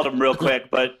mean, I called him real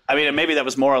quick, but I mean, maybe that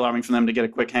was more alarming for them to get a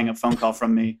quick hang-up phone call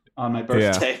from me on my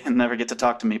birthday and never get to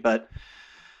talk to me. But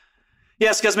yeah,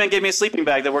 Scuzzman gave me a sleeping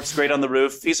bag that works great on the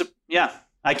roof.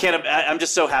 I'm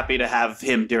just so happy to have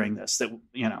him during this. That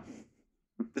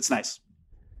it's nice.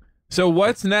 So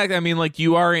what's next? I mean, like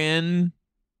you are in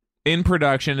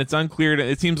production. It's unclear.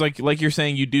 It seems like you're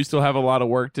saying you do still have a lot of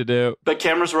work to do. The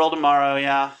cameras roll tomorrow.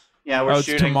 Yeah, we're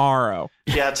shooting tomorrow.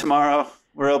 Yeah, tomorrow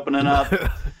we're opening up.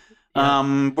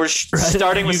 We're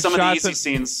starting with some of the easy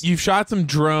scenes. You've shot some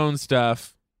drone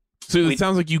stuff. So it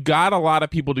sounds like you got a lot of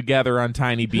people together on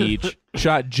Tiny Beach,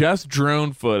 shot just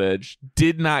drone footage,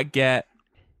 did not get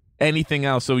anything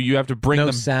else. So you have to bring them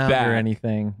back. No sound or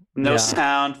anything. No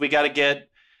sound. We gotta get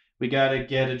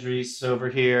Idris over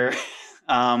here.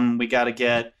 We gotta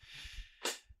get.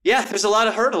 Yeah, there's a lot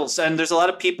of hurdles and there's a lot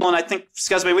of people, and I think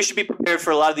Scuzzman, we should be prepared for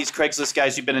a lot of these Craigslist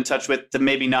guys you've been in touch with to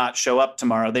maybe not show up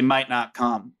tomorrow. They might not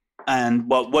come. And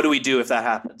what do we do if that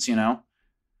happens?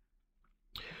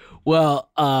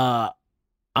 Well,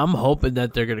 I'm hoping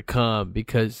that they're gonna come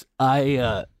because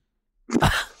I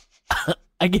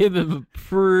gave them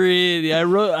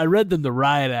I read them the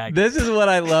riot act. This is what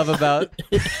I love about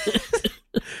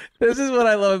This is what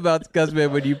I love about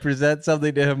Scuzzman when you present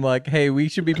something to him like, hey, we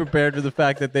should be prepared for the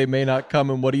fact that they may not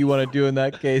come, and what do you want to do in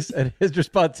that case? And his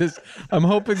response is, I'm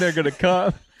hoping they're going to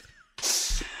come.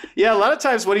 Yeah, a lot of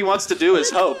times what he wants to do is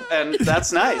hope, and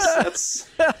that's nice.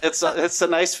 It's a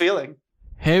nice feeling.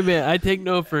 Hey man, I take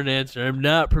no for an answer. I'm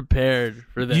not prepared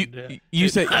for them. You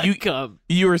said you come.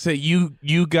 You were saying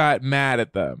you got mad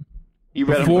at them. You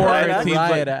read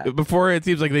before it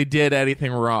seems like they did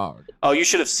anything wrong. Oh, you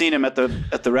should have seen him at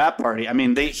the rap party. I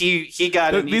mean, he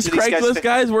got in these Craigslist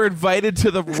guys were invited to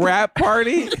the rap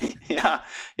party. Yeah.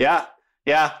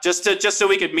 Just so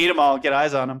we could meet them all and get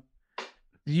eyes on them.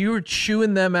 You were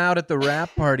chewing them out at the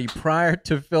rap party prior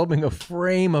to filming a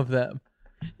frame of them.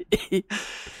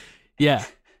 Yeah,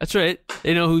 that's right.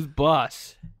 They know who's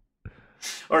boss.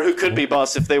 Or who could be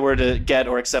boss if they were to get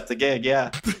or accept the gig,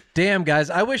 yeah. Damn, guys,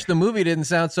 I wish the movie didn't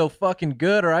sound so fucking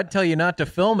good, or I'd tell you not to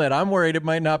film it. I'm worried it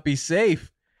might not be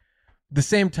safe. the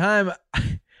same time,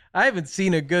 I haven't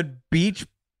seen a good beach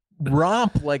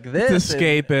romp like this. It's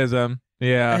escapism.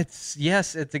 Yeah. It's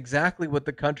exactly what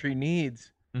the country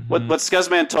needs. Mm-hmm. What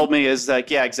Scuzzman told me is like,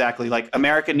 yeah, exactly. Like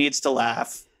America needs to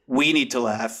laugh. We need to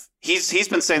laugh. He's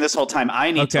been saying this whole time,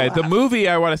 I need to laugh. Okay, the movie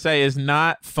I want to say is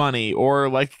not funny or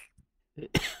like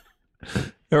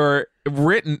or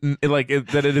written like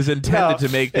that it is intended to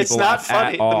make people it's not laugh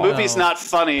funny. At all. The movie's not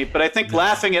funny, but I think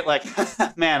laughing at like,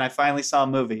 man, I finally saw a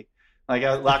movie. Like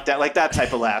I locked out, like that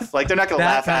type of laugh. Like they're not going to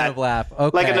laugh kind at of laugh.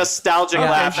 Okay. like a nostalgic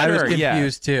laugh. I was Sure,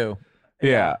 confused too.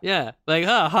 Yeah. Yeah, like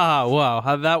wow,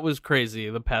 how that was crazy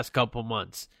the past couple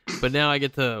months. But now I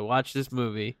get to watch this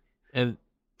movie and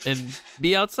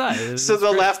be outside. So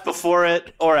they'll laugh before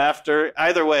it or after.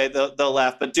 Either way, they'll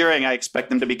laugh. But during, I expect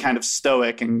them to be kind of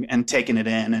stoic and taking it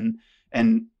in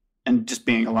and just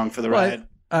being along for the ride.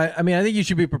 I mean, I think you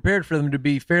should be prepared for them to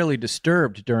be fairly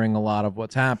disturbed during a lot of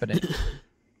what's happening.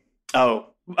 Oh,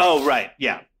 right,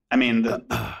 yeah. I mean,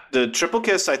 the triple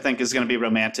kiss, I think, is going to be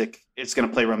romantic. It's going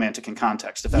to play romantic in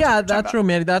context. If that's what that's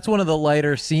romantic. That's one of the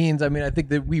lighter scenes. I mean, I think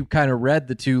that we kind of read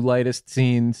the two lightest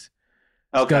scenes.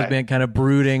 Okay. Scuzzman kind of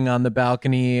brooding on the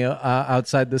balcony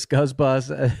outside the Scuzz bus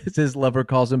as his lover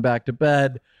calls him back to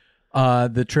bed.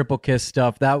 The triple kiss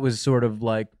stuff, that was sort of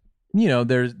like,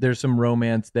 there's some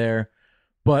romance there.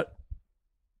 But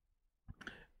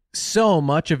so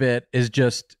much of it is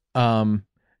just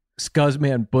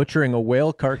Scuzzman butchering a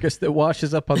whale carcass that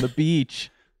washes up on the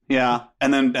beach. Yeah,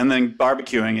 and then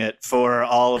barbecuing it for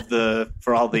all the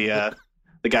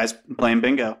guys playing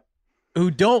bingo who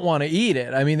don't want to eat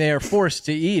it. I mean, they are forced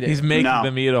to eat it. He's making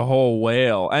them eat a whole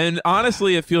whale. And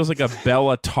honestly, it feels like a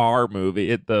Bella Tarr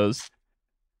movie. It does.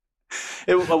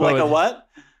 A what?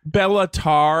 Bella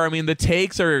Tarr. I mean, the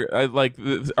takes are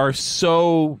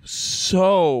so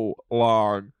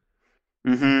long.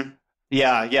 Mm-hmm.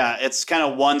 Yeah. It's kind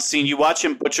of one scene. You watch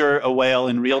him butcher a whale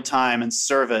in real time and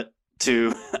serve it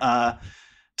to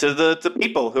the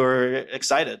people who are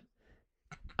excited.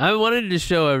 I wanted to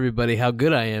show everybody how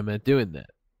good I am at doing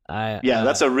that.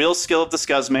 That's a real skill of the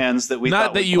Scuzzmans that we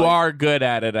not that you are good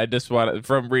at it. I just want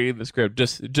from reading the script,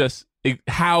 just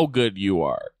how good you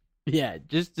are. Yeah,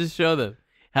 just to show them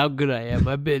how good I am.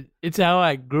 It's how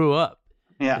I grew up.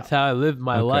 Yeah, it's how I lived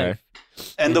my life.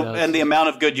 And the amount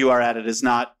of good you are at it is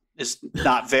not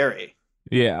very.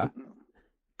 Yeah,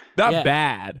 not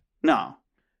bad. No.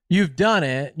 You've done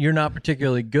it. You're not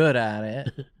particularly good at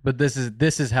it, but this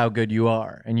is how good you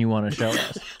are, and you want to show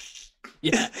us.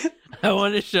 Yeah, I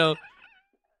want to show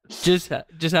just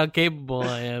how capable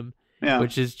I am,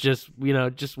 which is just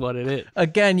what it is.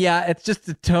 Again, yeah, it's just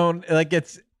the tone. Like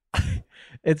it's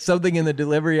something in the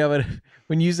delivery of it.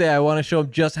 When you say I want to show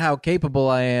them just how capable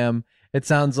I am, it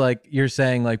sounds like you're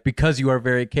saying like because you are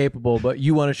very capable, but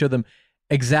you want to show them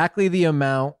exactly the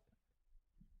amount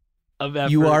of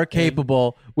effort you are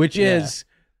capable, which is,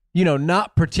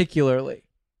 not particularly.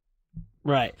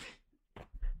 Right.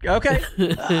 Okay.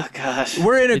 Oh, gosh.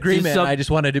 We're in agreement. I just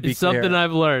wanted to be it's clear. Something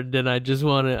I've learned, and I just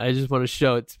want to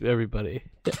show it to everybody.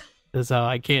 That's how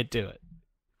I can't do it.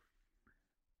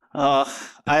 I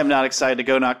am not excited to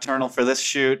go nocturnal for this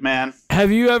shoot, man.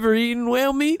 Have you ever eaten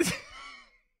whale meat?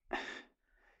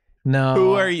 No.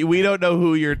 Who are you? We don't know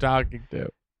who you're talking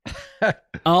to.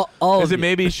 Is it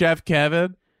maybe Chef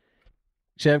Kevin?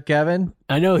 Chef Kevin?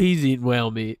 I know he's eating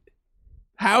whale meat.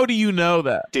 How do you know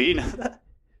that? Do you know that?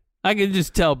 I can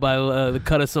just tell by the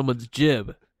cut of someone's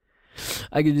jib.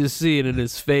 I can just see it in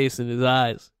his face and his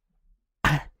eyes.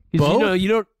 Both? You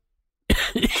don't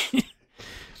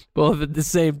both at the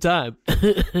same time.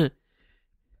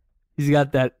 He's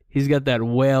got that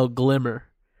whale glimmer,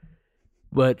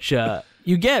 which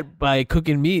you get by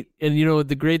cooking meat. And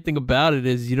the great thing about it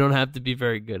is you don't have to be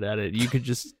very good at it. You could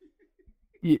just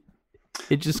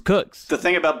it just cooks. The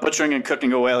thing about butchering and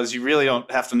cooking a whale is you really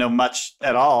don't have to know much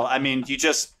at all. I mean, you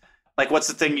just what's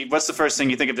the first thing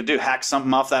you think of to do? Hack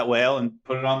something off that whale and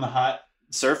put it on the hot,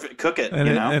 surf it, cook it.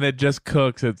 And it just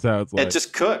cooks. It sounds like it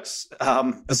just cooks.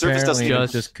 The surface doesn't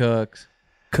just cooks.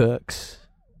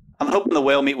 I'm hoping the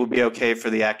whale meat will be okay for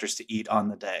the actors to eat on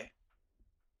the day.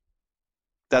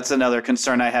 That's another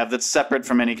concern I have that's separate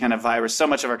from any kind of virus. So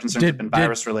much of our concerns have been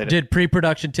virus related. Did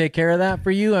pre-production take care of that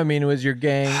for you? I mean, was your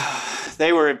gang?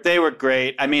 They were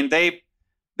great. I mean, they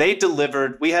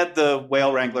delivered. We had the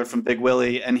whale wrangler from Big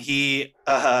Willie, and he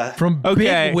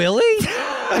Big Willie?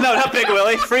 No, not Big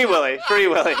Willie. Free Willie.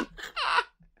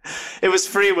 It was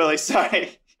Free Willie.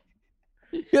 Sorry.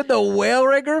 You had the whale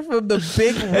wrangler from the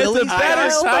Big Willie. It's a better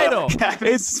title.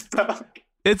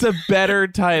 It's a better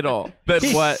title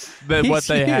than what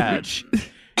they had.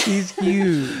 He's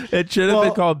huge. It should have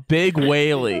been called Big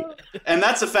Whaley. And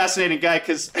that's a fascinating guy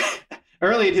because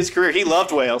Early in his career, he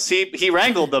loved whales. He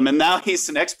wrangled them, and now he's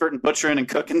an expert in butchering and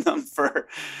cooking them for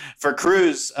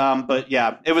crews. But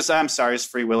yeah, it was. I'm sorry, it's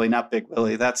Free Willy, not Big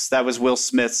Willie. That was Will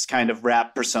Smith's kind of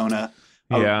rap persona.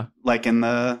 Like in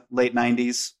the late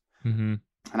 '90s, and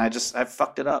I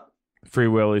fucked it up. Free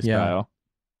Willy style.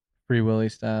 Free Willy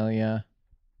style, yeah.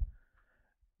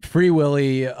 Free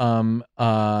Willy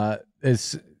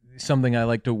is something I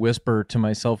like to whisper to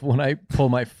myself when I pull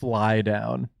my fly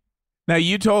down. Now,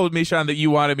 you told me, Sean, that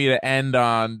you wanted me to end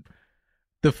on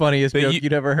the funniest joke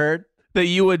you'd ever heard. That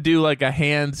you would do like a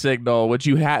hand signal, which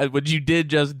you did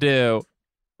just do.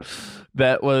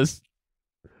 That was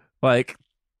like,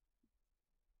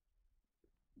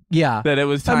 yeah, that it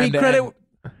was time. I mean, to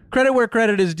credit where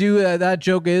credit is due. That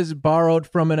joke is borrowed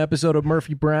from an episode of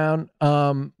Murphy Brown.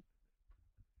 But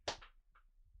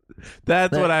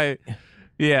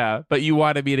you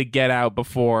wanted me to get out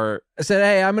before I said,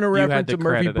 "Hey, I'm going to reference to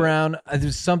Murphy credit Brown."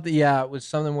 There's something. Yeah, it was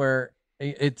something where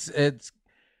it's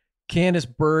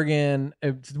Candice Bergen.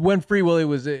 It's when Free Willy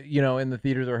was in the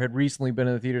theaters or had recently been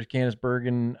in the theaters. Candice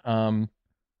Bergen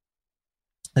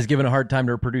has given a hard time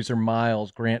to her producer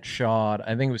Miles Grant Shaw.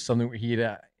 I think it was something where he'd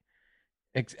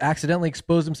accidentally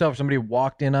exposed himself. Somebody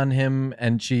walked in on him,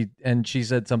 and she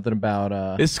said something about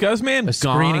is Scuzzman a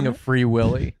screening of Free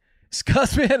Willy.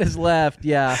 Scuzzman has left.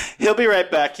 Yeah, he'll be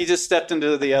right back. He just stepped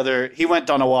into the other. He went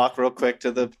on a walk real quick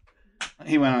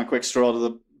he went on a quick stroll to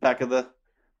the back of the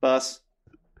bus.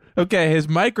 Okay, his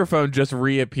microphone just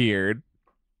reappeared.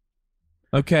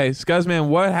 Okay, Scuzzman,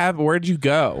 what happened? Where'd you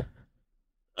go?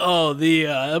 Oh,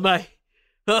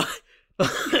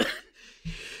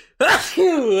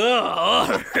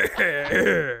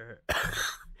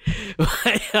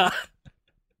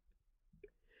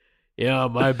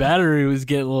 my battery was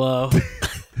getting low.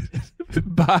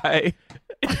 Bye.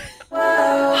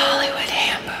 Hollywood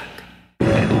Handbook.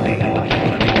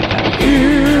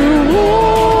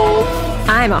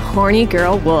 I'm a horny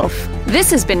girl wolf.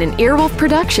 This has been an Earwolf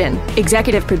production.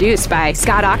 Executive produced by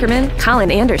Scott Aukerman,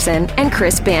 Colin Anderson, and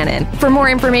Chris Bannon. For more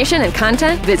information and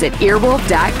content, visit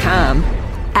earwolf.com.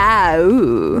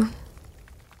 Ow.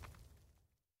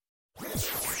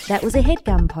 That was a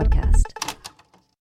HeadGum podcast.